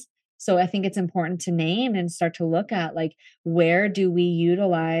 It is. So I think it's important to name and start to look at, like, where do we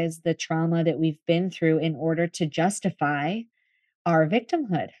utilize the trauma that we've been through in order to justify our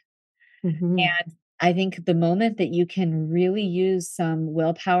victimhood? And I think the moment that you can really use some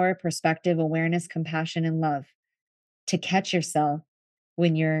willpower, perspective, awareness, compassion, and love to catch yourself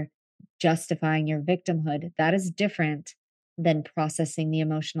when you're justifying your victimhood, that is different than processing the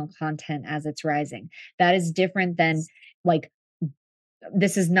emotional content as it's rising. That is different than, like,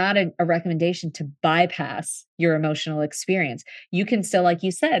 this is not a recommendation to bypass your emotional experience. You can still, like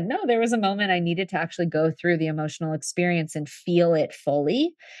you said, no, there was a moment I needed to actually go through the emotional experience and feel it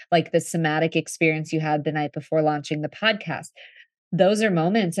fully, like the somatic experience you had the night before launching the podcast. Those are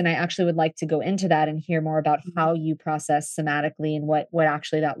moments, and I actually would like to go into that and hear more about how you process somatically and what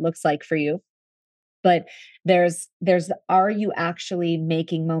actually that looks like for you. But there's are you actually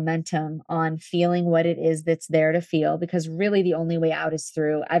making momentum on feeling what it is that's there to feel? Because really the only way out is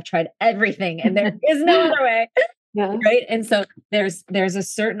through. I've tried everything and there is no other way. Yeah. Right. And so there's a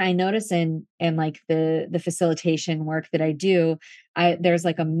certain, I notice in like the facilitation work that I do, there's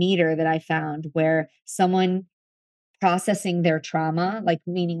like a meter that I found where someone processing their trauma, like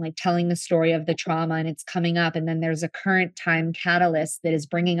meaning like telling the story of the trauma and it's coming up. And then there's a current time catalyst that is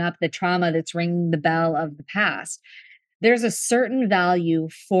bringing up the trauma that's ringing the bell of the past. There's a certain value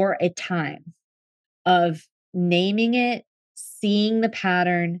for a time of naming it, seeing the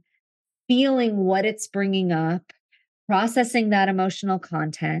pattern, feeling what it's bringing up, processing that emotional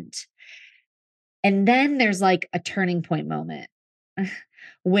content. And then there's like a turning point moment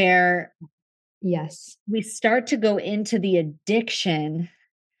where Yes. we start to go into the addiction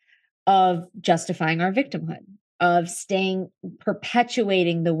of justifying our victimhood, of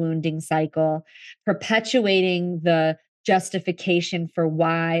perpetuating the wounding cycle, perpetuating the justification for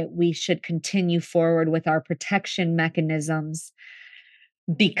why we should continue forward with our protection mechanisms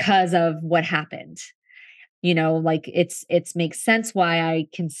because of what happened. Like it's makes sense why I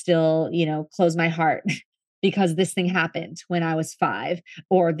can still, close my heart because this thing happened when I was 5,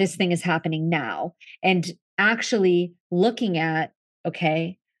 or this thing is happening now. And actually looking at,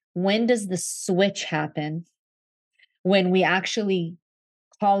 okay, when does the switch happen? When we actually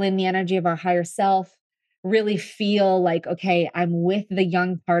call in the energy of our higher self, really feel like, okay, I'm with the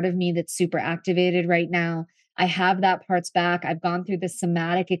young part of me that's super activated right now. I have that part's back. I've gone through this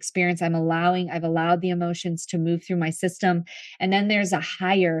somatic experience. I've allowed the emotions to move through my system. And then there's a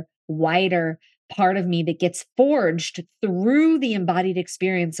higher, wider part of me that gets forged through the embodied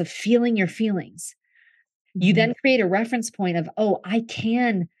experience of feeling your feelings. You then create a reference point of, oh, I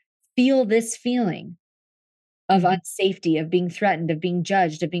can feel this feeling of unsafety, of being threatened, of being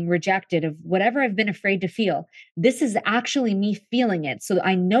judged, of being rejected, of whatever I've been afraid to feel. This is actually me feeling it. So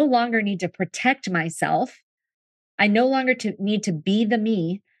I no longer need to protect myself. I no longer need to be the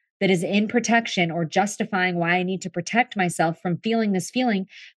me that is in protection or justifying why I need to protect myself from feeling this feeling,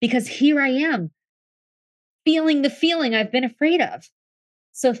 because here I am feeling the feeling I've been afraid of.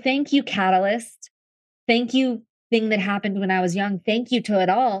 So thank you, catalyst. Thank you, thing that happened when I was young. Thank you to it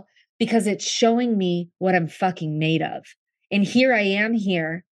all, because it's showing me what I'm fucking made of. And here I am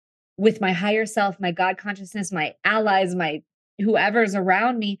here with my higher self, my God consciousness, my allies, my whoever's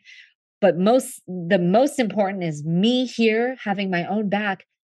around me. But the most important is me here having my own back,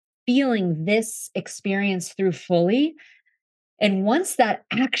 feeling this experience through fully. And once that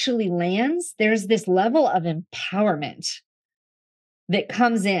actually lands, there's this level of empowerment that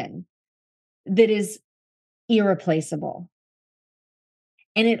comes in that is irreplaceable.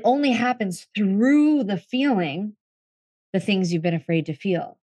 And it only happens through the feeling the things you've been afraid to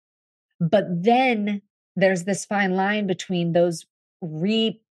feel. But then there's this fine line between those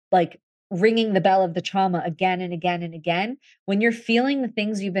ringing the bell of the trauma again and again and again. When you're feeling the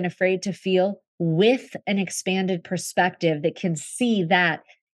things you've been afraid to feel with an expanded perspective that can see that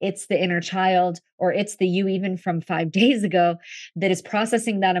it's the inner child, or it's the you even from 5 days ago that is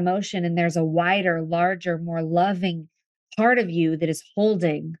processing that emotion. And there's a wider, larger, more loving part of you that is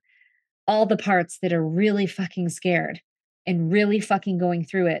holding all the parts that are really fucking scared and really fucking going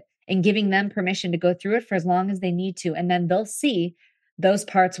through it, and giving them permission to go through it for as long as they need to. And then they'll see those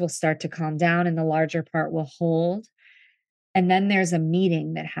parts will start to calm down and the larger part will hold. And then there's a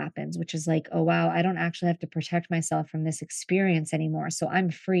meeting that happens, which is like, oh, wow, I don't actually have to protect myself from this experience anymore. So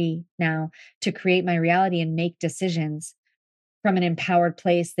I'm free now to create my reality and make decisions from an empowered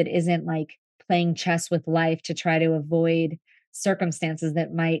place that isn't like playing chess with life to try to avoid circumstances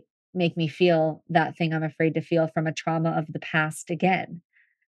that might make me feel that thing I'm afraid to feel from a trauma of the past again.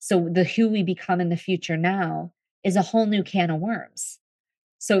 So the who we become in the future now is a whole new can of worms.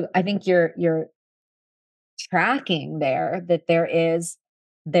 So I think you're tracking there that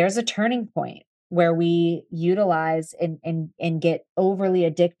there's a turning point where we utilize and get overly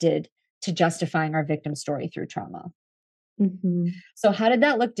addicted to justifying our victim story through trauma. So how did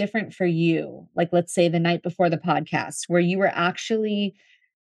that look different for you? Like, let's say the night before the podcast, where you were actually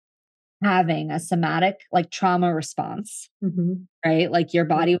having a somatic like trauma response, right? Like your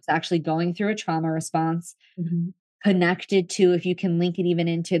body was actually going through a trauma response, connected to, if you can link it even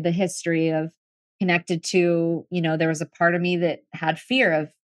into the history of, connected to, there was a part of me that had fear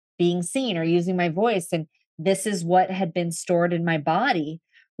of being seen or using my voice. And this is what had been stored in my body.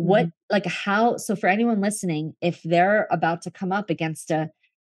 So for anyone listening, if they're about to come up against a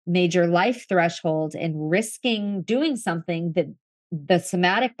major life threshold and risking doing something that the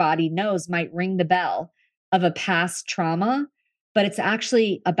somatic body knows might ring the bell of a past trauma, but it's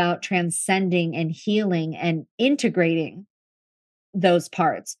actually about transcending and healing and integrating those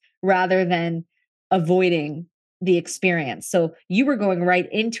parts rather than avoiding the experience. So you were going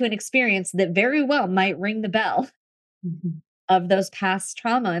right into an experience that very well might ring the bell of those past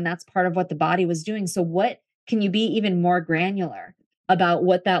trauma. And that's part of what the body was doing. So what can you be even more granular about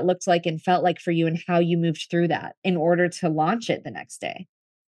what that looked like and felt like for you and how you moved through that in order to launch it the next day?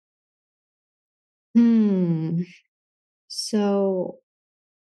 So,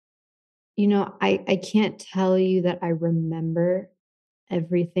 I can't tell you that I remember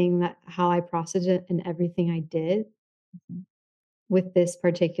everything how I processed it and everything I did with this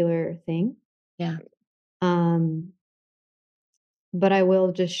particular thing. Yeah. But I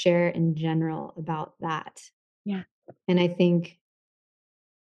will just share in general about that. Yeah. And I think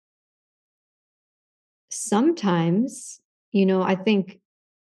sometimes, I think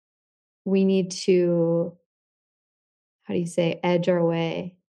we need to, how do you say, edge our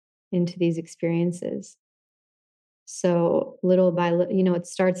way into these experiences. So little by little, it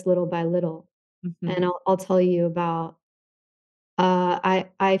starts little by little. And I'll tell you about,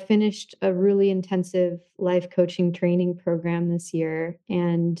 I finished a really intensive life coaching training program this year.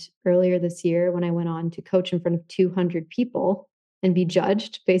 And earlier this year, when I went on to coach in front of 200 people and be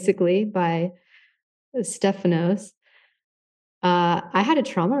judged basically by Stephanos, I had a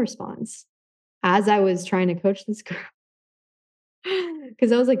trauma response as I was trying to coach this girl.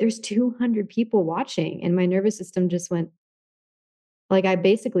 Because I was like, there's 200 people watching. And my nervous system just went, like, I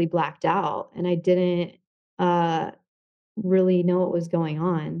basically blacked out and I didn't really know what was going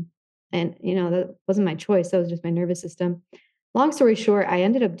on. And, that wasn't my choice. That was just my nervous system. Long story short, I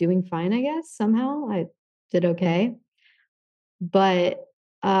ended up doing fine, I guess. Somehow I did okay. But,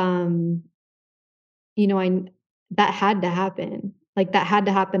 that had to happen. Like, that had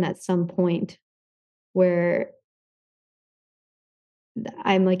to happen at some point where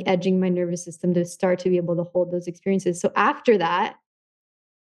I'm like edging my nervous system to start to be able to hold those experiences. So after that,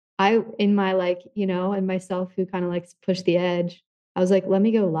 in my in myself who kind of likes to push the edge, I was like, let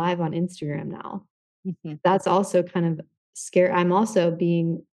me go live on Instagram now. That's also kind of scary. I'm also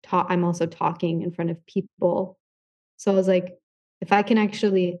talking in front of people. So I was like, if I can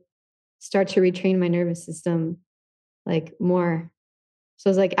actually start to retrain my nervous system like more. So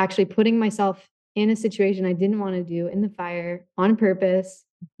I was like actually putting myself in a situation I didn't want to do in the fire on purpose,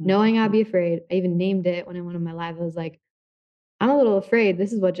 knowing I'd be afraid. I even named it when I went on my live. I was like, I'm a little afraid.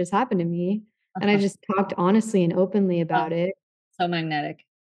 This is what just happened to me. And I just talked honestly and openly about it. So magnetic.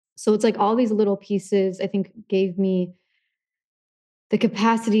 So it's like all these little pieces, I think, gave me the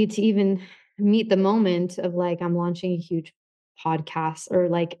capacity to even meet the moment of like, I'm launching a huge podcast, or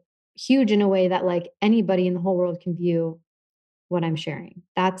like huge in a way that like anybody in the whole world can view what I'm sharing.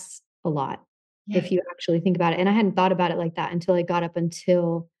 That's a lot if you actually think about it. And I hadn't thought about it like that until I got up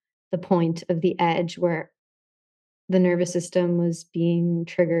until the point of the edge where the nervous system was being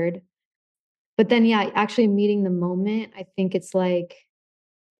triggered. But then, actually meeting the moment, I think it's like,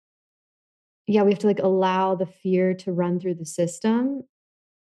 we have to like allow the fear to run through the system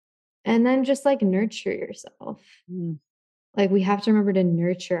and then just like nurture yourself. Like we have to remember to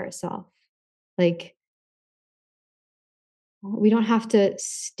nurture ourselves. Like we don't have to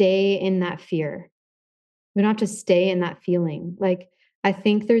stay in that fear. We don't have to stay in that feeling. Like I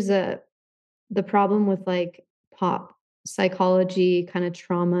think there's the problem with like pop psychology kind of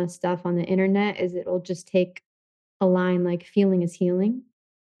trauma stuff on the internet is it'll just take a line like feeling is healing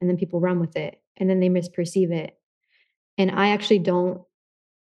and then people run with it and then they misperceive it. And I actually don't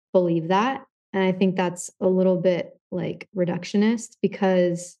believe that. And I think that's a little bit like reductionist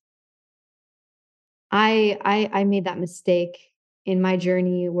because I made that mistake in my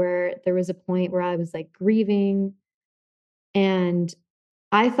journey where there was a point where I was like grieving and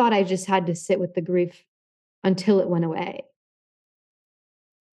I thought I just had to sit with the grief until it went away.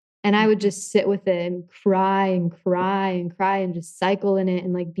 And I would just sit with it and cry and cry and cry and just cycle in it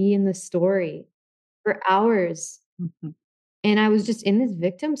and like be in the story for hours. And I was just in this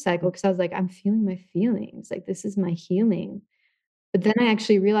victim cycle because I was like, I'm feeling my feelings. Like, this is my healing. But then I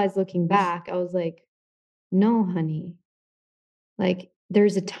actually realized looking back, I was like, no, honey, like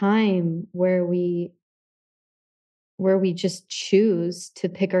there's a time where we just choose to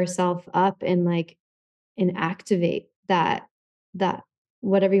pick ourselves up and like and activate that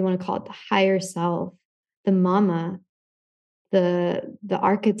whatever you want to call it, the higher self, the mama, the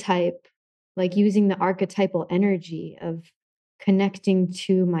archetype, like using the archetypal energy of connecting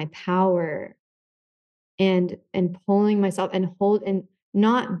to my power and pulling myself and hold and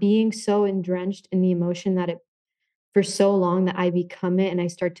not being so drenched in the emotion that it for so long that I become it and I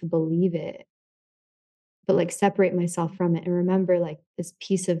start to believe it, but like separate myself from it and remember like this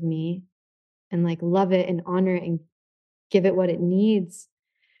piece of me and like love it and honor it and give it what it needs,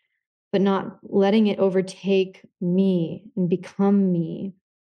 but not letting it overtake me and become me.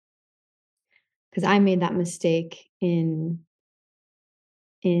 Because I made that mistake in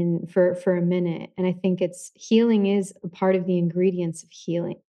for a minute. And I think it's healing is a part of the ingredients of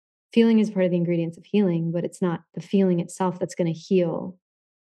healing. Feeling is part of the ingredients of healing, but it's not the feeling itself that's going to heal.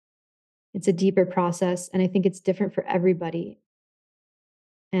 It's a deeper process. And I think it's different for everybody.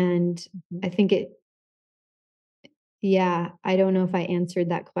 And I think yeah, I don't know if I answered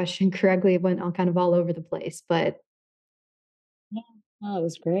that question correctly. It went all kind of all over the place, but Yeah. Oh, it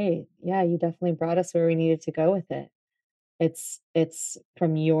was great. Yeah, you definitely brought us where we needed to go with it. It's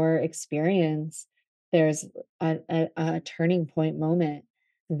from your experience, there's a turning point moment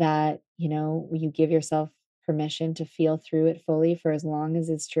that, you give yourself permission to feel through it fully for as long as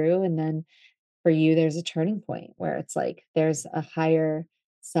it's true. And then for you, there's a turning point where it's like there's a higher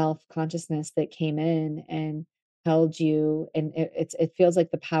self consciousness that came in and held you. And it feels like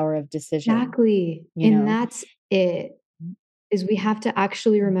the power of decision, exactly. you And know? that's it. Is we have to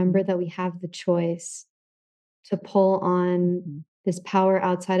actually remember Mhm. that we have the choice to pull on Mhm. this power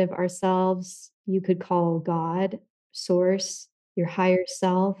outside of ourselves. You could call God, source, your higher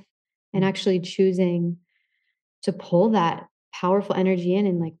self, and Mhm. actually choosing to pull that powerful energy in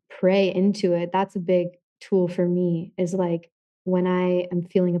and like pray into it. That's a big tool for me is like when I am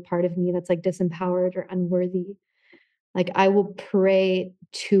feeling a part of me that's like disempowered or unworthy, like I will pray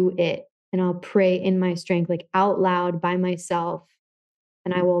to it and I'll pray in my strength, like out loud by myself.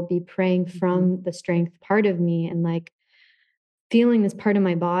 And I will be praying Mhm. from the strength part of me and like feeling this part of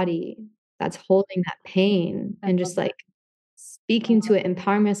my body that's holding that pain I and love just that. like speaking to it,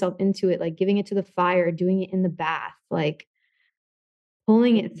 empowering myself into it, like giving it to the fire, doing it in the bath, like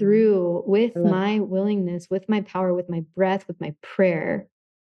pulling it Mhm. through I with love my willingness, with my power, with my breath, with my prayer,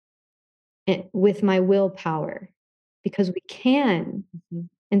 and with my willpower because we can. Mhm.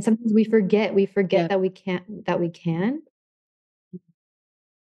 And sometimes we forget Yeah. that we can't, that we can.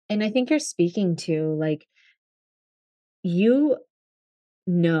 And I think you're speaking to like, you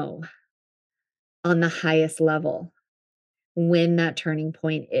know, on the highest level when that turning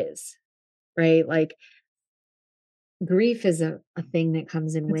point is, right? Like grief is a thing that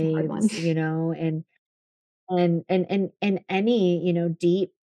comes in That's a hard one. waves, and any,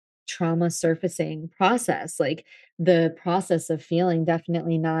 deep trauma surfacing process, like the process of feeling,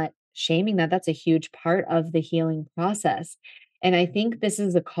 definitely not shaming that. That's a huge part of the healing process. And I think this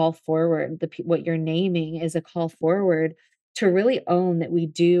is a call forward. What you're naming is a call forward to really own that we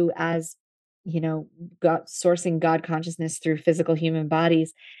do as, God, sourcing God consciousness through physical human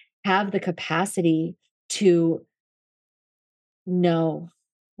bodies, have the capacity to know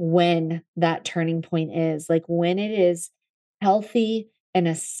when that turning point is, like when it is healthy and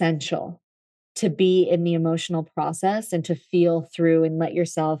essential to be in the emotional process and to feel through and let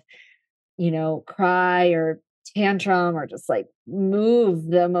yourself, cry or tantrum or just like move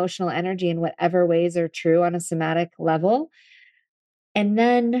the emotional energy in whatever ways are true on a somatic level. And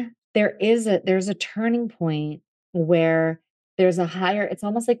then there's a turning point where there's a higher, it's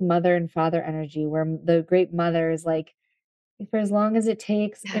almost like mother and father energy where the great mother is like, for as long as it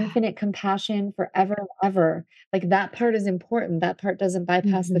takes, Yeah. infinite compassion forever and ever. Like, that part is important. That part doesn't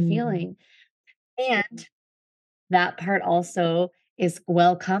bypass the Mhm. feeling. And that part also is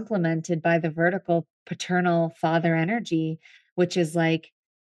well complemented by the vertical paternal father energy, which is like,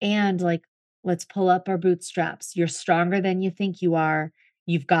 and like, let's pull up our bootstraps. You're stronger than you think you are.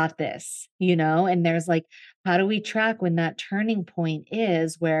 You've got this, And there's like, how do we track when that turning point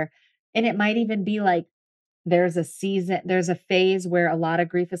is where, and it might even be like, there's a phase where a lot of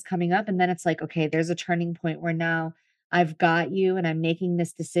grief is coming up, and then it's like, okay, there's a turning point where now I've got you and I'm making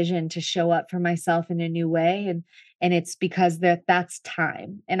this decision to show up for myself in a new way, and it's because that's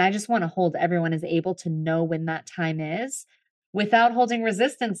time. And I just want to hold everyone as able to know when that time is without holding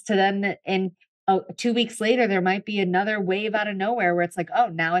resistance to them and 2 weeks later there might be another wave out of nowhere where it's like, oh,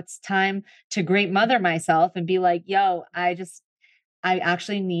 now it's time to great mother myself and be like, yo, I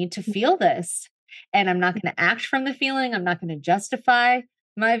actually need to feel this. And I'm not going to act from the feeling. I'm not going to justify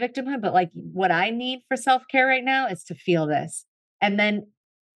my victimhood, but like what I need for self-care right now is to feel this. And then,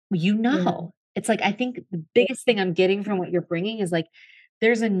 Yeah. it's like, I think the biggest thing I'm getting from what you're bringing is like,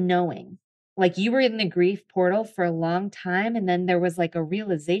 there's a knowing, like you were in the grief portal for a long time. And then there was like a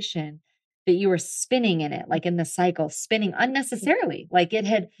realization that you were spinning in it, like in the cycle, spinning unnecessarily, like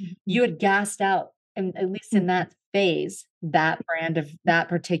you had gassed out, and at least in that phase, that brand of that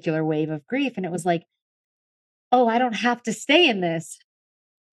particular wave of grief. And it was like, oh, I don't have to stay in this.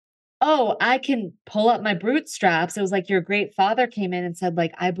 Oh, I can pull up my bootstraps. It was like your great father came in and said,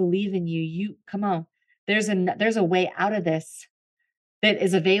 like, I believe in you. You come on. There's a way out of this that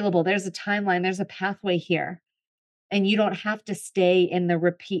is available. There's a timeline. There's a pathway here. And you don't have to stay in the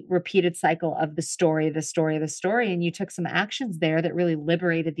repeated cycle of the story, the story, the story. And you took some actions there that really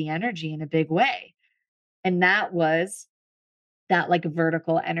liberated the energy in a big way. And that was that like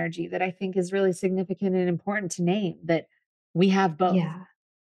vertical energy that I think is really significant and important to name, that we have both. Yeah.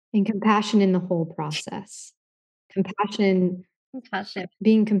 And compassion in the whole process. Compassion, Compassion.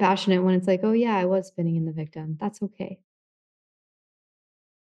 being compassionate when it's like, "Oh, yeah, I was spinning in the victim. That's okay."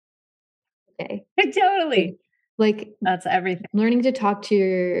 Okay. Totally. Like, That's everything. learning to talk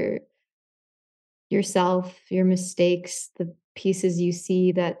to yourself, your mistakes, the pieces you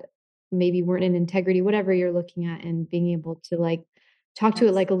see that maybe weren't in integrity, whatever you're looking at, and being able to, like, talk to it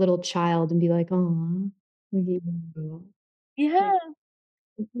Yes. like a little child and be like, "Aw, look at you. Yeah.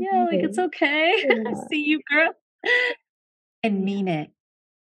 It's Yeah, like, it's okay." okay. I Yeah. see you, girl. And Yeah. mean it,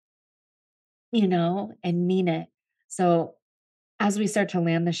 and mean it. So, as we start to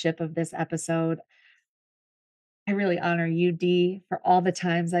land the ship of this episode, I really honor you, Dee, for all the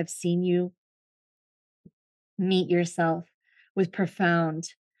times I've seen you meet yourself with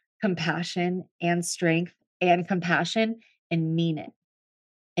profound compassion and strength and compassion, and mean it,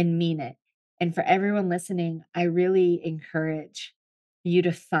 and mean it. And for everyone listening, I really encourage you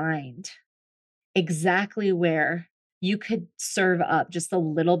to find exactly where you could serve up just a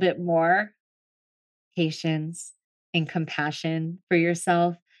little bit more patience and compassion for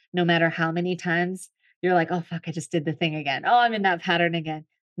yourself, no matter how many times you're like, oh, fuck, I just did the thing again. Oh, I'm in that pattern again.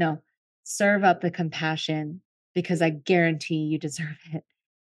 No, serve up the compassion, because I guarantee you deserve it,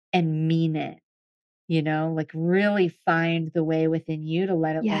 and mean it, like really find the way within you to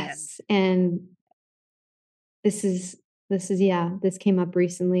let it land. Yes, and this is yeah, this came up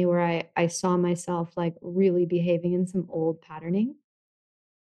recently where I saw myself, like, really behaving in some old patterning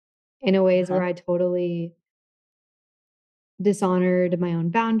in a ways Uh-huh. where I totally dishonored my own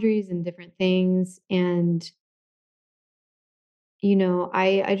boundaries and different things, and,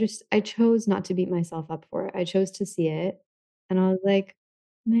 I chose not to beat myself up for it. I chose to see it, and I was like,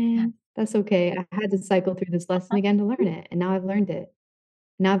 Yeah. "Man, that's okay. I had to cycle through this lesson Uh-huh. again to learn it, and now I've learned it.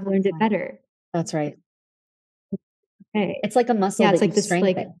 Now I've learned it Excellent. better." That's right. Okay. It's like a muscle Yeah, it's that you like this,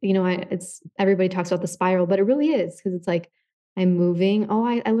 like, strengthen. it's everybody talks about the spiral, but it really is because it's like I'm moving. Oh,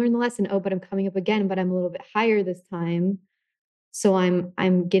 I learned the lesson. Oh, but I'm coming up again, but I'm a little bit higher this time. So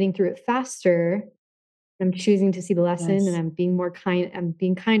I'm getting through it faster. I'm choosing to see the lesson and Yes. I'm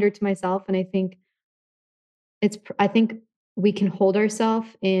being kinder to myself. And I think we can hold ourselves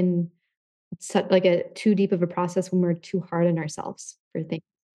in such like a too deep of a process when we're too hard on ourselves for things.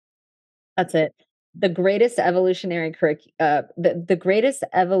 That's it. The greatest evolutionary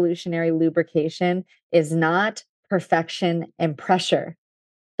lubrication is not perfection and pressure.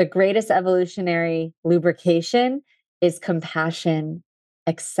 The greatest evolutionary lubrication is compassion,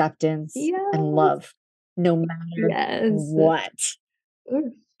 acceptance, and Yes. love, no matter Yes. what.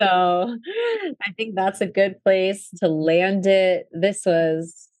 So, I think that's a good place to land it. This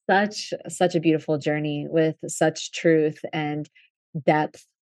was such a beautiful journey with such truth and depth.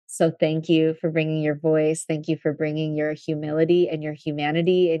 So thank you for bringing your voice. Thank you for bringing your humility and your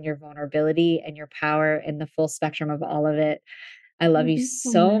humanity and your vulnerability and your power and the full spectrum of all of it. I love Thank you you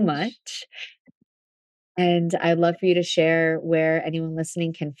so so much. much. And I'd love for you to share where anyone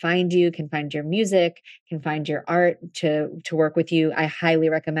listening can find you, can find your music, can find your art to work with you. I highly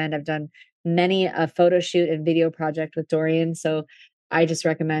recommend. I've done many a photo shoot and video project with Dorian, so I just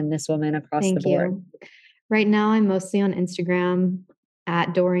recommend this woman across the Thank board. you. Right now, I'm mostly on Instagram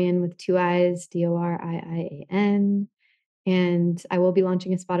at Dorian with 2 I's, Dorian. And I will be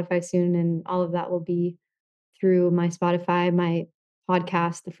launching a Spotify soon, and all of that will be through my Spotify. My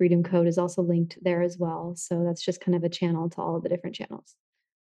podcast, The Freedom Code, is also linked there as well. So that's just kind of a channel to all of the different channels.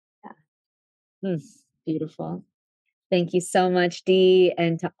 Mm, beautiful. Thank you so much, Dee.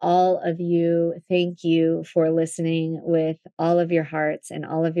 And to all of you, thank you for listening with all of your hearts and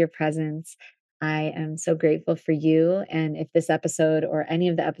all of your presence. I am so grateful for you. And if this episode or any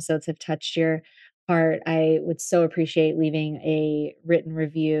of the episodes have touched your heart, I would so appreciate leaving a written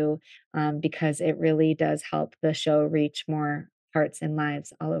review, because it really does help the show reach more hearts and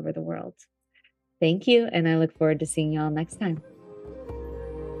lives all over the world. Thank you. And I look forward to seeing you all next time.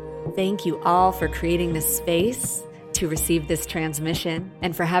 Thank you all for creating this space to receive this transmission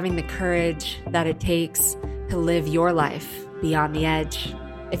and for having the courage that it takes to live your life beyond the edge.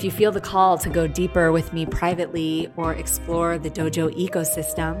 If you feel the call to go deeper with me privately or explore the dojo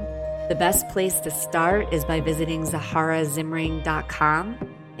ecosystem, the best place to start is by visiting zaharazimring.com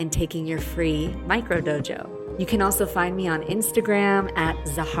and taking your free micro dojo. You can also find me on Instagram at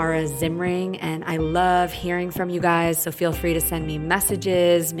zaharazimring, and I love hearing from you guys, so feel free to send me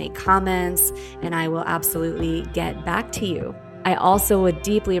messages, make comments, and I will absolutely get back to you. I also would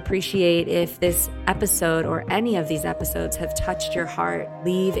deeply appreciate if this episode or any of these episodes have touched your heart.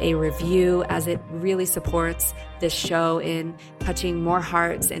 Leave a review, as it really supports this show in touching more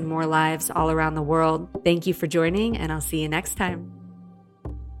hearts and more lives all around the world. Thank you for joining, and I'll see you next time.